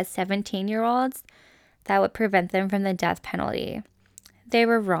fact that as 17-year-olds, that would prevent them from the death penalty. They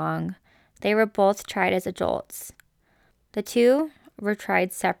were wrong. They were both tried as adults. The 2 were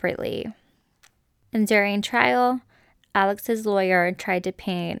tried separately. And during trial, Alex's lawyer tried to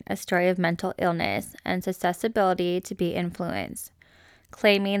paint a story of mental illness and susceptibility to be influenced,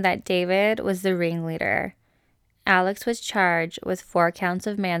 claiming that David was the ringleader. Alex was charged with 4 counts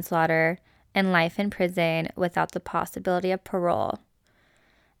of manslaughter and life in prison without the possibility of parole.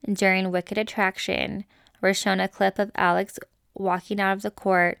 During Wicked Attraction, we're shown a clip of Alex walking out of the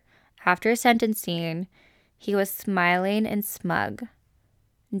court after sentencing. He was smiling and smug.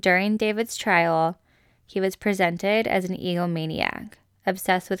 During David's trial, he was presented as an egomaniac,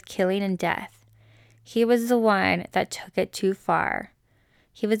 obsessed with killing and death. He was the one that took it too far.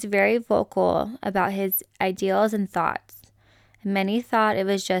 He was very vocal about his ideals and thoughts. Many thought it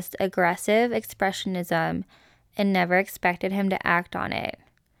was just aggressive expressionism and never expected him to act on it.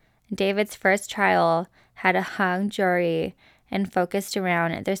 David's first trial had a hung jury and focused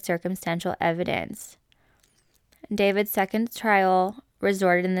around their circumstantial evidence. David's second trial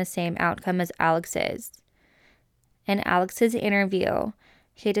resulted in the same outcome as Alex's. In Alex's interview,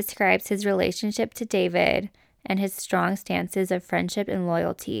 he describes his relationship to David and his strong stances of friendship and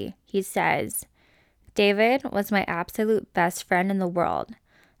loyalty. He says, "David was my absolute best friend in the world.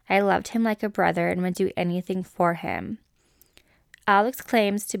 I loved him like a brother and would do anything for him." Alex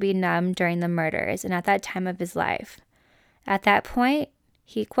claims to be numb during the murders and at that time of his life. At that point,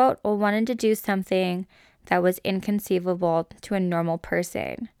 he, quote, wanted to do something that was inconceivable to a normal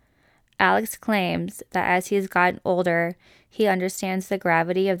person. Alex claims that as he has gotten older, he understands the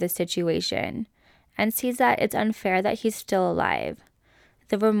gravity of the situation and sees that it's unfair that he's still alive.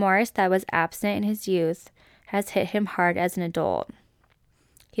 The remorse that was absent in his youth has hit him hard as an adult.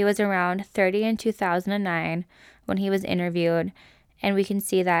 He was around 30 in 2009 when he was interviewed, and we can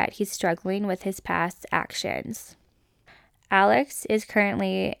see that he's struggling with his past actions. Alex is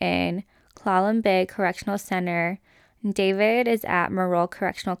currently in Clallam Bay Correctional Center. David is at Merrill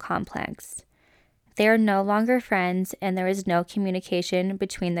Correctional Complex. They are no longer friends, and there is no communication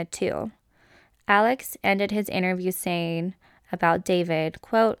between the 2. Alex ended his interview saying about David,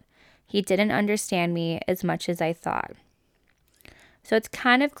 quote, "He didn't understand me as much as I thought." So it's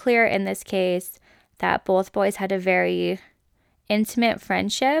kind of clear in this case that both boys had a very intimate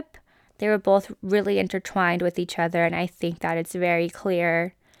friendship. They were both really intertwined with each other, and I think that it's very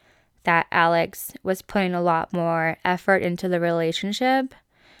clear that Alex was putting a lot more effort into the relationship.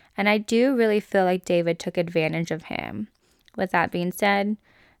 And I do really feel like David took advantage of him. With that being said,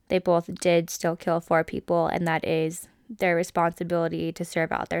 they both did still kill 4 people, and that is their responsibility to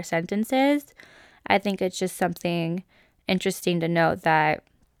serve out their sentences. I think it's just something interesting to note that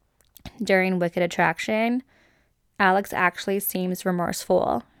during Wicked Attraction, Alex actually seems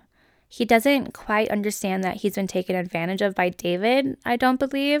remorseful. He doesn't quite understand that he's been taken advantage of by David, I don't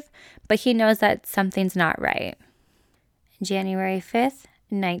believe, but he knows that something's not right. January 5th,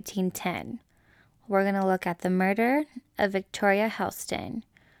 1910. We're going to look at the murder of Victoria Helston,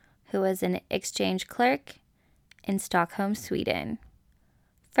 who was an exchange clerk in Stockholm, Sweden.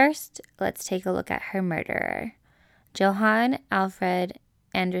 First, let's take a look at her murderer, Johan Alfred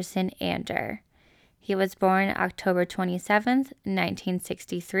Anderson Ander. He was born October 27th,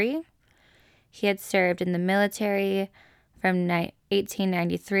 1963. He had served in the military from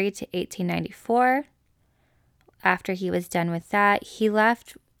 1893 to 1894. After he was done with that, he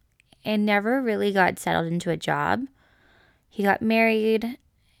left and never really got settled into a job. He got married,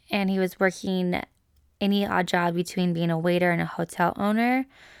 and he was working any odd job between being a waiter and a hotel owner,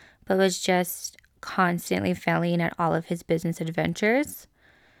 but was just constantly failing at all of his business adventures.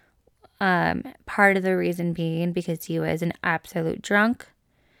 Part of the reason being because he was an absolute drunk.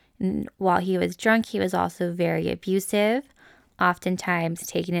 And while he was drunk, he was also very abusive, oftentimes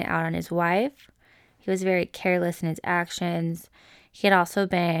taking it out on his wife. He was very careless in his actions. He had also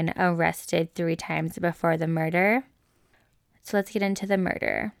been arrested 3 times before the murder. So let's get into the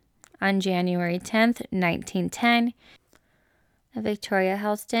murder. On January 10th, 1910, Victoria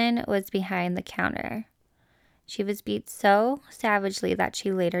Helston was behind the counter. She was beat so savagely that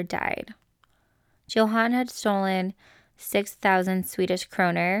she later died. Johan had stolen 6,000 Swedish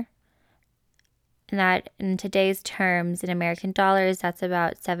kroner, and that in today's terms, in American dollars, that's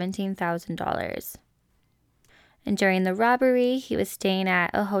about $17,000. And during the robbery, he was staying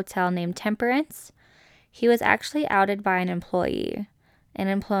at a hotel named Temperance. He was actually outed by an employee. An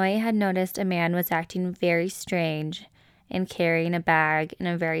employee had noticed a man was acting very strange and carrying a bag in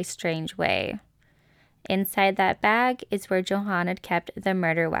a very strange way. Inside that bag is where Johan had kept the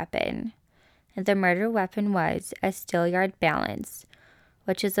murder weapon. The murder weapon was a steelyard balance,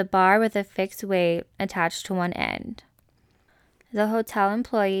 which is a bar with a fixed weight attached to one end. The hotel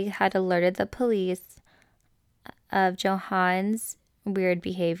employee had alerted the police of Johan's weird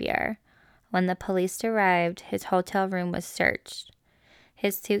behavior. When the police arrived, his hotel room was searched.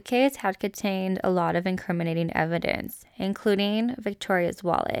 His suitcase had contained a lot of incriminating evidence, including Victoria's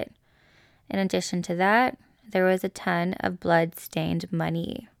wallet. In addition to that, there was a ton of blood-stained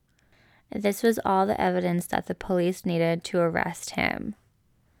money. This was all the evidence that the police needed to arrest him.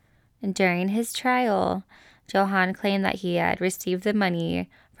 During his trial, Johan claimed that he had received the money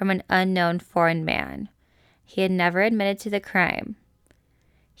from an unknown foreign man. He had never admitted to the crime.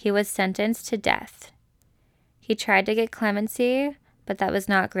 He was sentenced to death. He tried to get clemency, but that was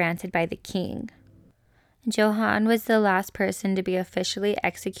not granted by the king. Johan was the last person to be officially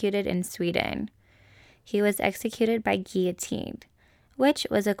executed in Sweden. He was executed by guillotine, which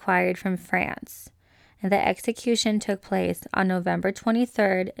was acquired from France. The execution took place on November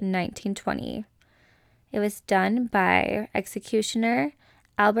 23rd, 1920. It was done by executioner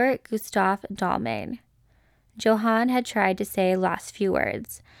Albert Gustaf Dahlman. Johan had tried to say last few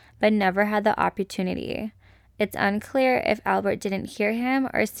words, but never had the opportunity. It's unclear if Albert didn't hear him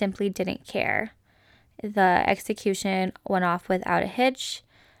or simply didn't care. The execution went off without a hitch.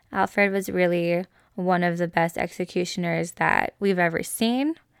 Alfred was really one of the best executioners that we've ever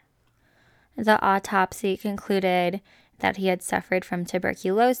seen. The autopsy concluded that he had suffered from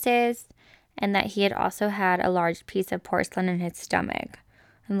tuberculosis and that he had also had a large piece of porcelain in his stomach,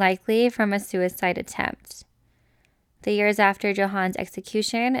 likely from a suicide attempt. The years after Johan's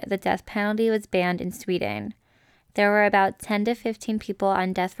execution, the death penalty was banned in Sweden. There were about 10 to 15 people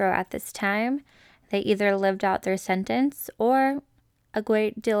on death row at this time. They either lived out their sentence or a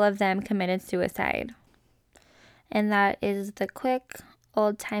great deal of them committed suicide. And that is the quick,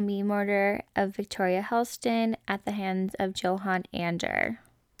 old-timey murder of Victoria Helston at the hands of Johan Ander.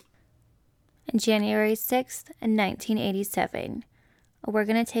 January 6th, 1987. We're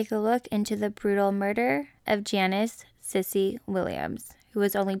going to take a look into the brutal murder of Janice Sissy Williams, who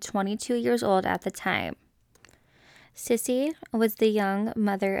was only 22 years old at the time. Sissy was the young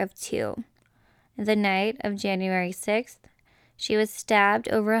mother of 2. The night of January 6th, she was stabbed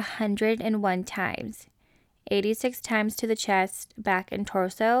over 101 times, 86 times to the chest, back, and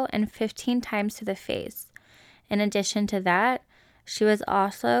torso, and 15 times to the face. In addition to that, she was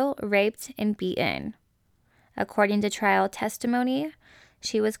also raped and beaten. According to trial testimony,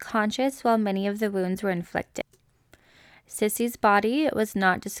 she was conscious while many of the wounds were inflicted. Sissy's body was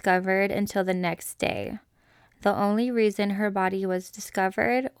not discovered until the next day. The only reason her body was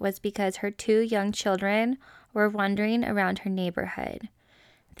discovered was because her 2 young children were wandering around her neighborhood.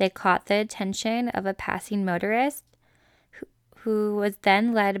 They caught the attention of a passing motorist who was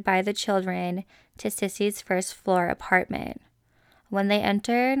then led by the children to Sissy's first-floor apartment. When they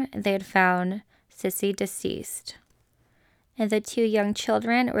entered, they had found Sissy deceased, and the 2 young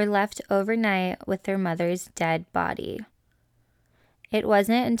children were left overnight with their mother's dead body. It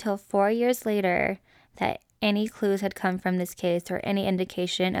wasn't until 4 years later that any clues had come from this case or any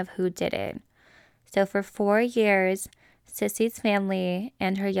indication of who did it. So for 4 years, Sissy's family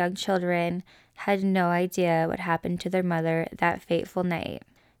and her young children had no idea what happened to their mother that fateful night.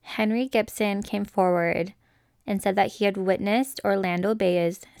 Henry Gibson came forward and said that he had witnessed Orlando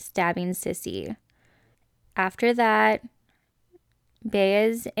Baez stabbing Sissy. After that,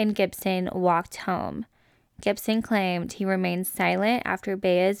 Baez and Gibson walked home. Gibson claimed he remained silent after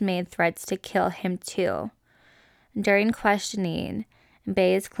Baez made threats to kill him too. During questioning,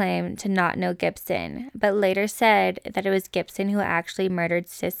 Baez claimed to not know Gibson, but later said that it was Gibson who actually murdered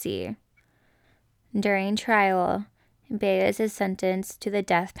Sissy. During trial, Baez is sentenced to the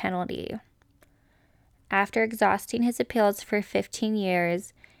death penalty. After exhausting his appeals for 15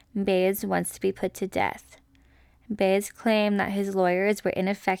 years, Baez wants to be put to death. Baez claimed that his lawyers were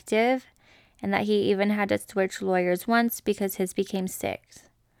ineffective and that he even had to switch lawyers once because his became sick.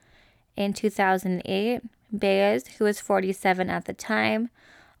 In 2008, Baez, who was 47 at the time,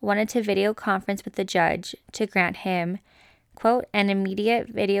 wanted to video conference with the judge to grant him, quote, an immediate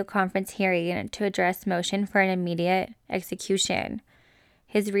video conference hearing to address motion for an immediate execution.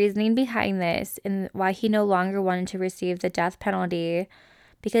 His reasoning behind this and why he no longer wanted to receive the death penalty,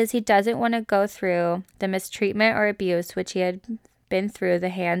 because he doesn't want to go through the mistreatment or abuse which he had been through the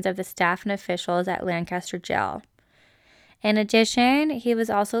hands of the staff and officials at Lancaster Jail. In addition, he was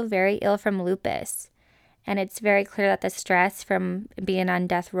also very ill from lupus, and it's very clear that the stress from being on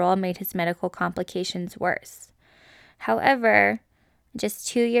death row made his medical complications worse. However, just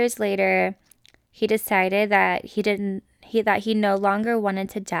 2 years later, he decided that he no longer wanted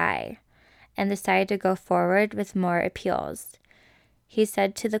to die and decided to go forward with more appeals. He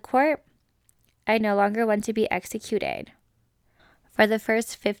said to the court, "I no longer want to be executed." For the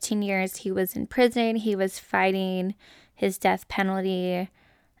first 15 years he was in prison, he was fighting his death penalty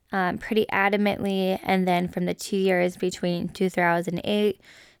pretty adamantly, and then from the 2 years between 2008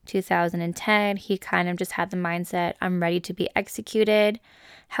 2010, he kind of just had the mindset, I'm ready to be executed.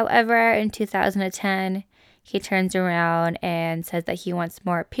 However, in 2010, he turns around and says that he wants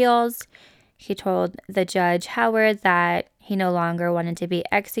more appeals. He told the judge, Howard, that he no longer wanted to be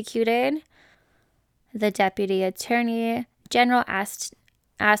executed. The deputy attorney general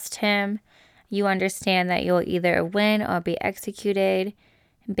asked him, you understand that you'll either win or be executed?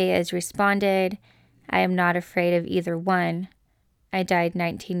 Baez responded, I am not afraid of either one. I died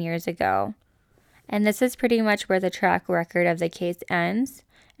 19 years ago. And this is pretty much where the track record of the case ends.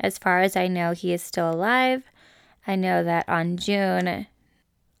 As far as I know, he is still alive. I know that on June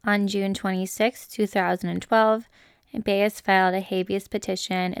 26, 2012, Baez filed a habeas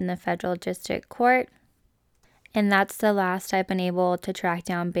petition in the federal district court. And that's the last I've been able to track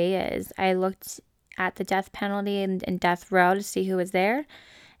down Baez. I looked at the death penalty and death row to see who was there,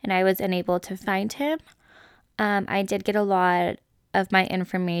 and I was unable to find him. I did get a lot of my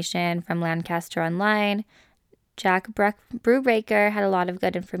information from Lancaster Online. Jack Brubaker had a lot of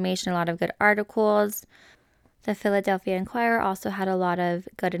good information, a lot of good articles. The Philadelphia Inquirer also had a lot of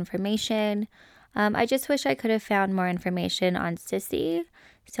good information. I just wish I could have found more information on Sissy.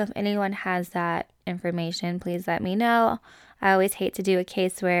 So if anyone has that information, please let me know. I always hate to do a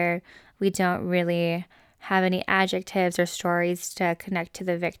case where we don't really have any adjectives or stories to connect to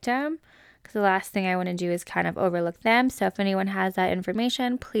the victim, because the last thing I want to do is kind of overlook them. So if anyone has that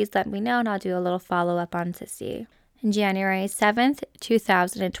information, please let me know and I'll do a little follow-up on Sissy. January 7th,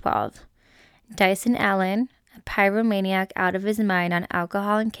 2012. Dyson Allen, a pyromaniac out of his mind on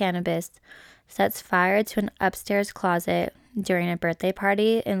alcohol and cannabis, sets fire to an upstairs closet during a birthday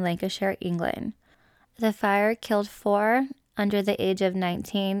party in Lancashire, England. The fire killed 4 under the age of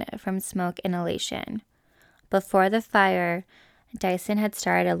 19 from smoke inhalation. Before the fire, Dyson had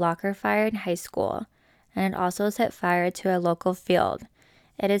started a locker fire in high school and had also set fire to a local field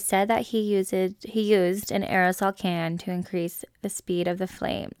It is said that he used an aerosol can to increase the speed of the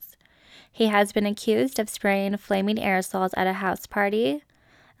flames. He has been accused of spraying flaming aerosols at a house party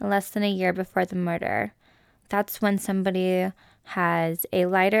less than a year before the murder. That's when somebody has a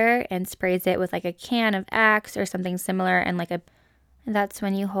lighter and sprays it with like a can of Axe or something similar, and that's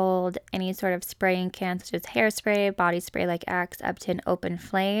when you hold any sort of spraying can such as hairspray, body spray like Axe up to an open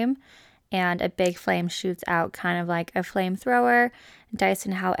flame, and a big flame shoots out kind of like a flamethrower.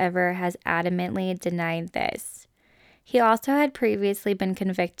 Dyson, however, has adamantly denied this. He also had previously been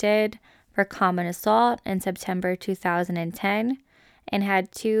convicted for common assault in September 2010 and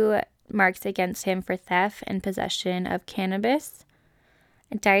had 2 marks against him for theft and possession of cannabis.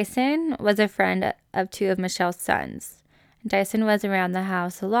 Dyson was a friend of 2 of Michelle's sons. Dyson was around the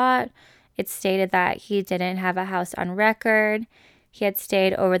house a lot. It's stated that he didn't have a house on record. He had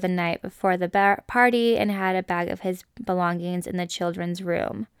stayed over the night before the party and had a bag of his belongings in the children's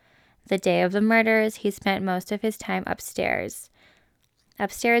room. The day of the murders, he spent most of his time upstairs.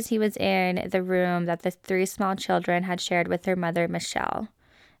 Upstairs, he was in the room that the 3 small children had shared with their mother, Michelle.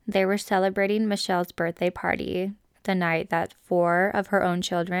 They were celebrating Michelle's birthday party the night that 4 of her own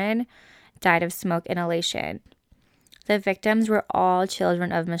children died of smoke inhalation. The victims were all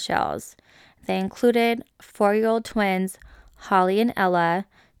children of Michelle's. They included 4-year-old twins Holly and Ella,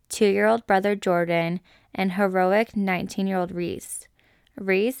 2-year-old brother Jordan, and heroic 19-year-old Reese.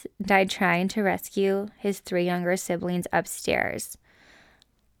 Reese died trying to rescue his 3 younger siblings upstairs.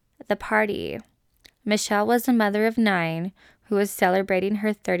 The party. Michelle was a mother of 9 who was celebrating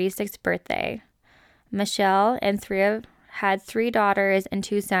her 36th birthday. Michelle had 3 daughters and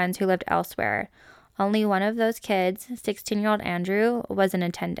 2 sons who lived elsewhere. Only one of those kids, 16-year-old Andrew, was in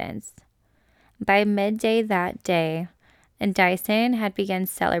attendance. By midday that day, Dyson had begun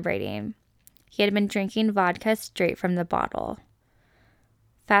celebrating. He had been drinking vodka straight from the bottle.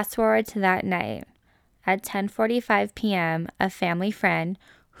 Fast forward to that night. At 10:45 p.m., a family friend,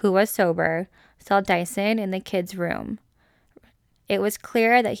 who was sober, saw Dyson in the kids' room. It was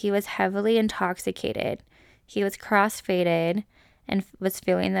clear that he was heavily intoxicated. He was cross-faded and was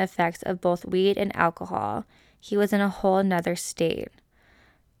feeling the effects of both weed and alcohol. He was in a whole nother state.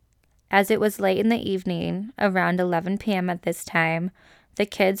 As it was late in the evening, around 11 p.m. at this time, the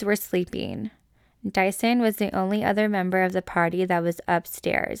kids were sleeping. Dyson was the only other member of the party that was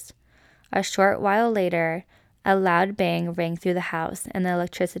upstairs. A short while later, a loud bang rang through the house and the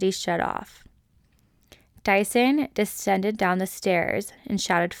electricity shut off. Dyson descended down the stairs and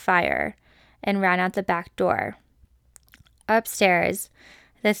shouted fire and ran out the back door. Upstairs,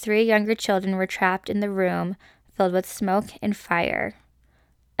 the 3 younger children were trapped in the room filled with smoke and fire.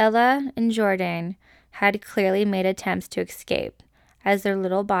 Ella and Jordan had clearly made attempts to escape, as their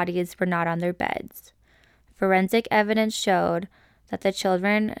little bodies were not on their beds. Forensic evidence showed that the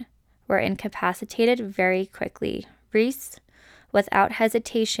children were incapacitated very quickly. Reese, without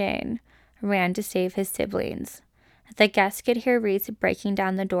hesitation, ran to save his siblings. The guests could hear Reese breaking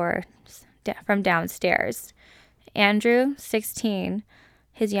down the door from downstairs. Andrew, 16,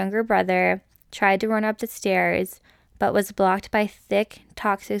 his younger brother, tried to run up the stairs, but was blocked by thick,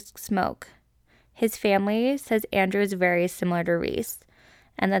 toxic smoke. His family says Andrew is very similar to Reese,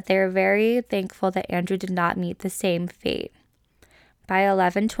 and that they are very thankful that Andrew did not meet the same fate. By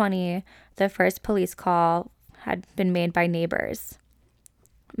 11:20, the first police call had been made by neighbors.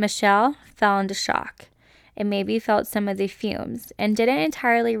 Michelle fell into shock and maybe felt some of the fumes and didn't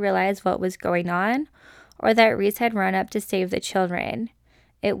entirely realize what was going on or that Reese had run up to save the children.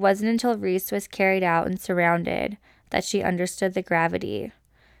 It wasn't until Reese was carried out and surrounded that she understood the gravity.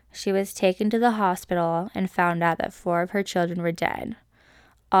 She was taken to the hospital and found out that 4 of her children were dead.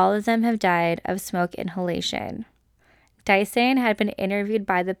 All of them have died of smoke inhalation. Dyson had been interviewed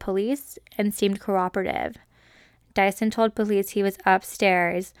by the police and seemed cooperative. Dyson told police he was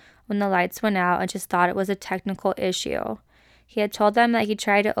upstairs when the lights went out and just thought it was a technical issue. He had told them that he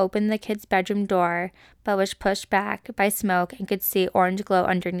tried to open the kid's bedroom door, but was pushed back by smoke and could see orange glow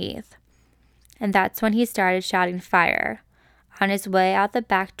underneath. And that's when he started shouting fire. On his way out the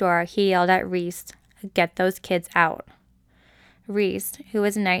back door, he yelled at Reese, "Get those kids out." Reese, who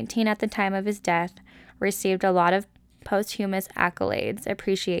was 19 at the time of his death, received a lot of posthumous accolades,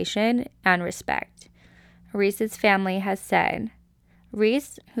 appreciation, and respect. Reese's family has said,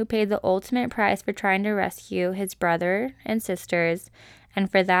 Reese, who paid the ultimate price for trying to rescue his brother and sisters, and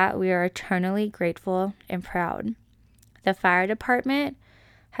for that we are eternally grateful and proud. The fire department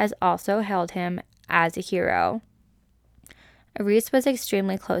has also held him as a hero. Reese was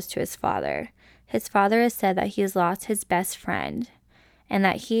extremely close to his father. His father has said that he has lost his best friend and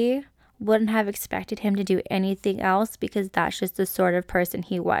that he wouldn't have expected him to do anything else because that's just the sort of person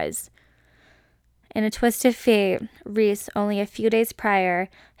he was. In a twist of fate, Reese, only a few days prior,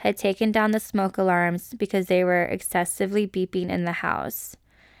 had taken down the smoke alarms because they were excessively beeping in the house.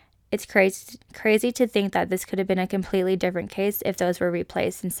 It's crazy to think that this could have been a completely different case if those were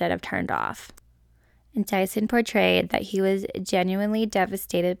replaced instead of turned off. And Dyson portrayed that he was genuinely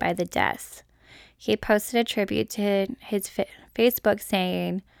devastated by the deaths. He posted a tribute to his Facebook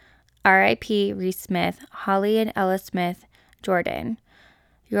saying, R.I.P. Reese Smith, Holly and Ella Smith, Jordan.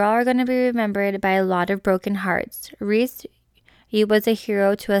 You all are going to be remembered by a lot of broken hearts. Reese, you was a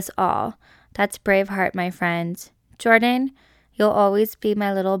hero to us all. That's Braveheart, my friends. Jordan, you'll always be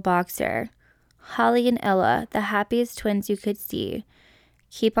my little boxer. Holly and Ella, the happiest twins you could see.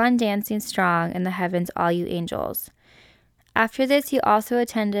 Keep on dancing strong in the heavens, all you angels. After this, he also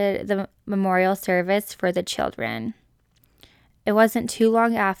attended the memorial service for the children. It wasn't too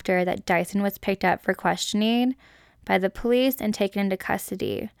long after that Dyson was picked up for questioning by the police and taken into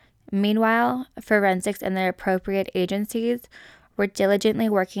custody. Meanwhile, forensics and their appropriate agencies were diligently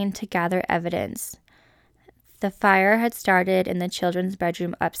working to gather evidence. The fire had started in the children's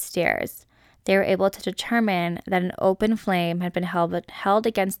bedroom upstairs. They were able to determine that an open flame had been held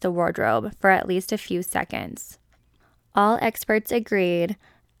against the wardrobe for at least a few seconds. All experts agreed,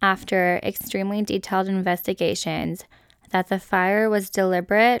 after extremely detailed investigations, that the fire was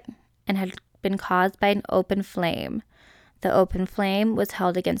deliberate and had been caused by an open flame. The open flame was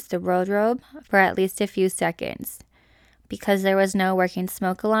held against the wardrobe for at least a few seconds. Because there was no working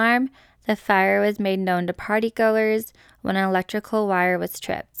smoke alarm, the fire was made known to partygoers when an electrical wire was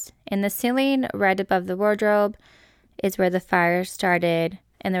tripped. In the ceiling, right above the wardrobe, is where the fire started,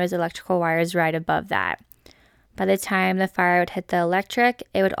 and there was electrical wires right above that. By the time the fire would hit the electric,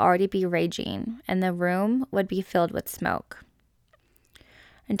 it would already be raging, and the room would be filled with smoke.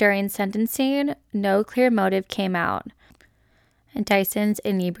 During sentencing, no clear motive came out, and Dyson's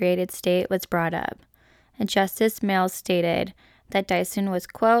inebriated state was brought up. And Justice Mills stated that Dyson was,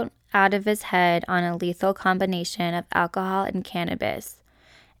 quote, out of his head on a lethal combination of alcohol and cannabis,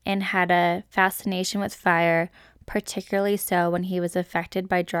 and had a fascination with fire, particularly so when he was affected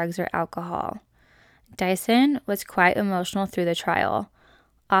by drugs or alcohol. Dyson was quite emotional through the trial,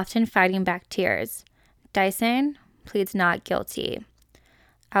 often fighting back tears. Dyson pleads not guilty.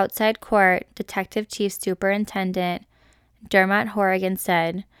 Outside court, Detective Chief Superintendent Dermot Horrigan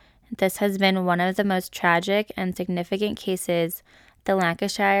said, this has been one of the most tragic and significant cases the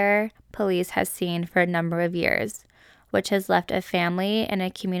Lancashire police has seen for a number of years, which has left a family and a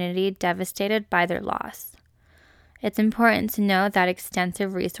community devastated by their loss. It's important to note that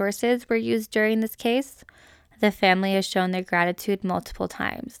extensive resources were used during this case. The family has shown their gratitude multiple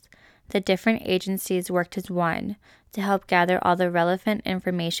times. The different agencies worked as one to help gather all the relevant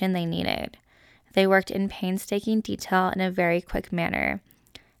information they needed. They worked in painstaking detail in a very quick manner.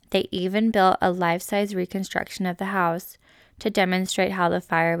 They even built a life-size reconstruction of the house to demonstrate how the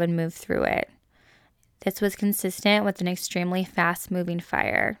fire would move through it. This was consistent with an extremely fast-moving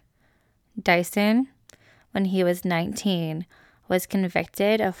fire. Dyson, when he was 19, was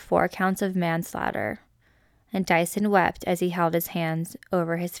convicted of 4 counts of manslaughter, and Dyson wept as he held his hands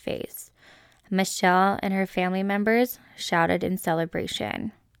over his face. Michelle and her family members shouted in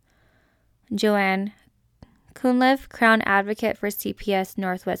celebration. Johan Cunliffe, Crown Advocate for CPS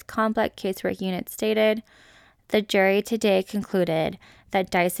Northwest Complex Casework Unit, stated, the jury today concluded that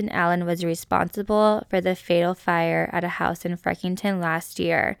Dyson Allen was responsible for the fatal fire at a house in Freckington last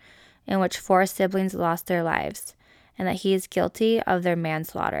year, in which 4 siblings lost their lives, and that he is guilty of their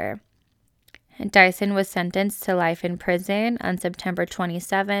manslaughter. Dyson was sentenced to life in prison on September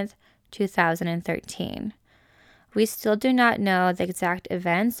 27, 2013. We still do not know the exact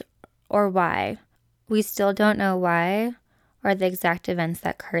events or why. We still don't know why or the exact events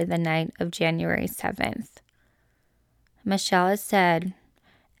that occurred the night of January 7th. Michelle has said,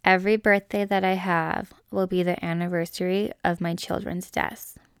 every birthday that I have will be the anniversary of my children's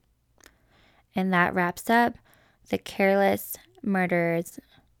deaths. And that wraps up The Careless Murders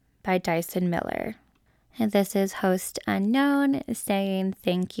by Dyson Miller. And this is Host Unknown saying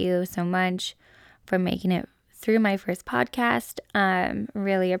thank you so much for making it through my first podcast.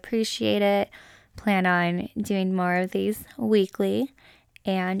 Really appreciate it. Plan on doing more of these weekly,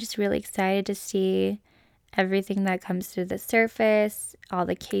 and just really excited to see everything that comes through the surface, all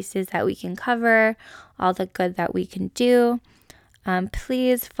the cases that we can cover, all the good that we can do.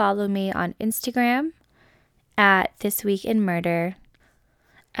 Please follow me on Instagram at This Week in Murder.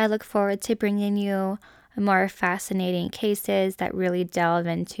 I look forward to bringing you more fascinating cases that really delve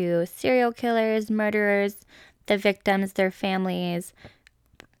into serial killers, murderers, the victims, their families,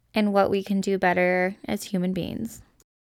 and what we can do better as human beings.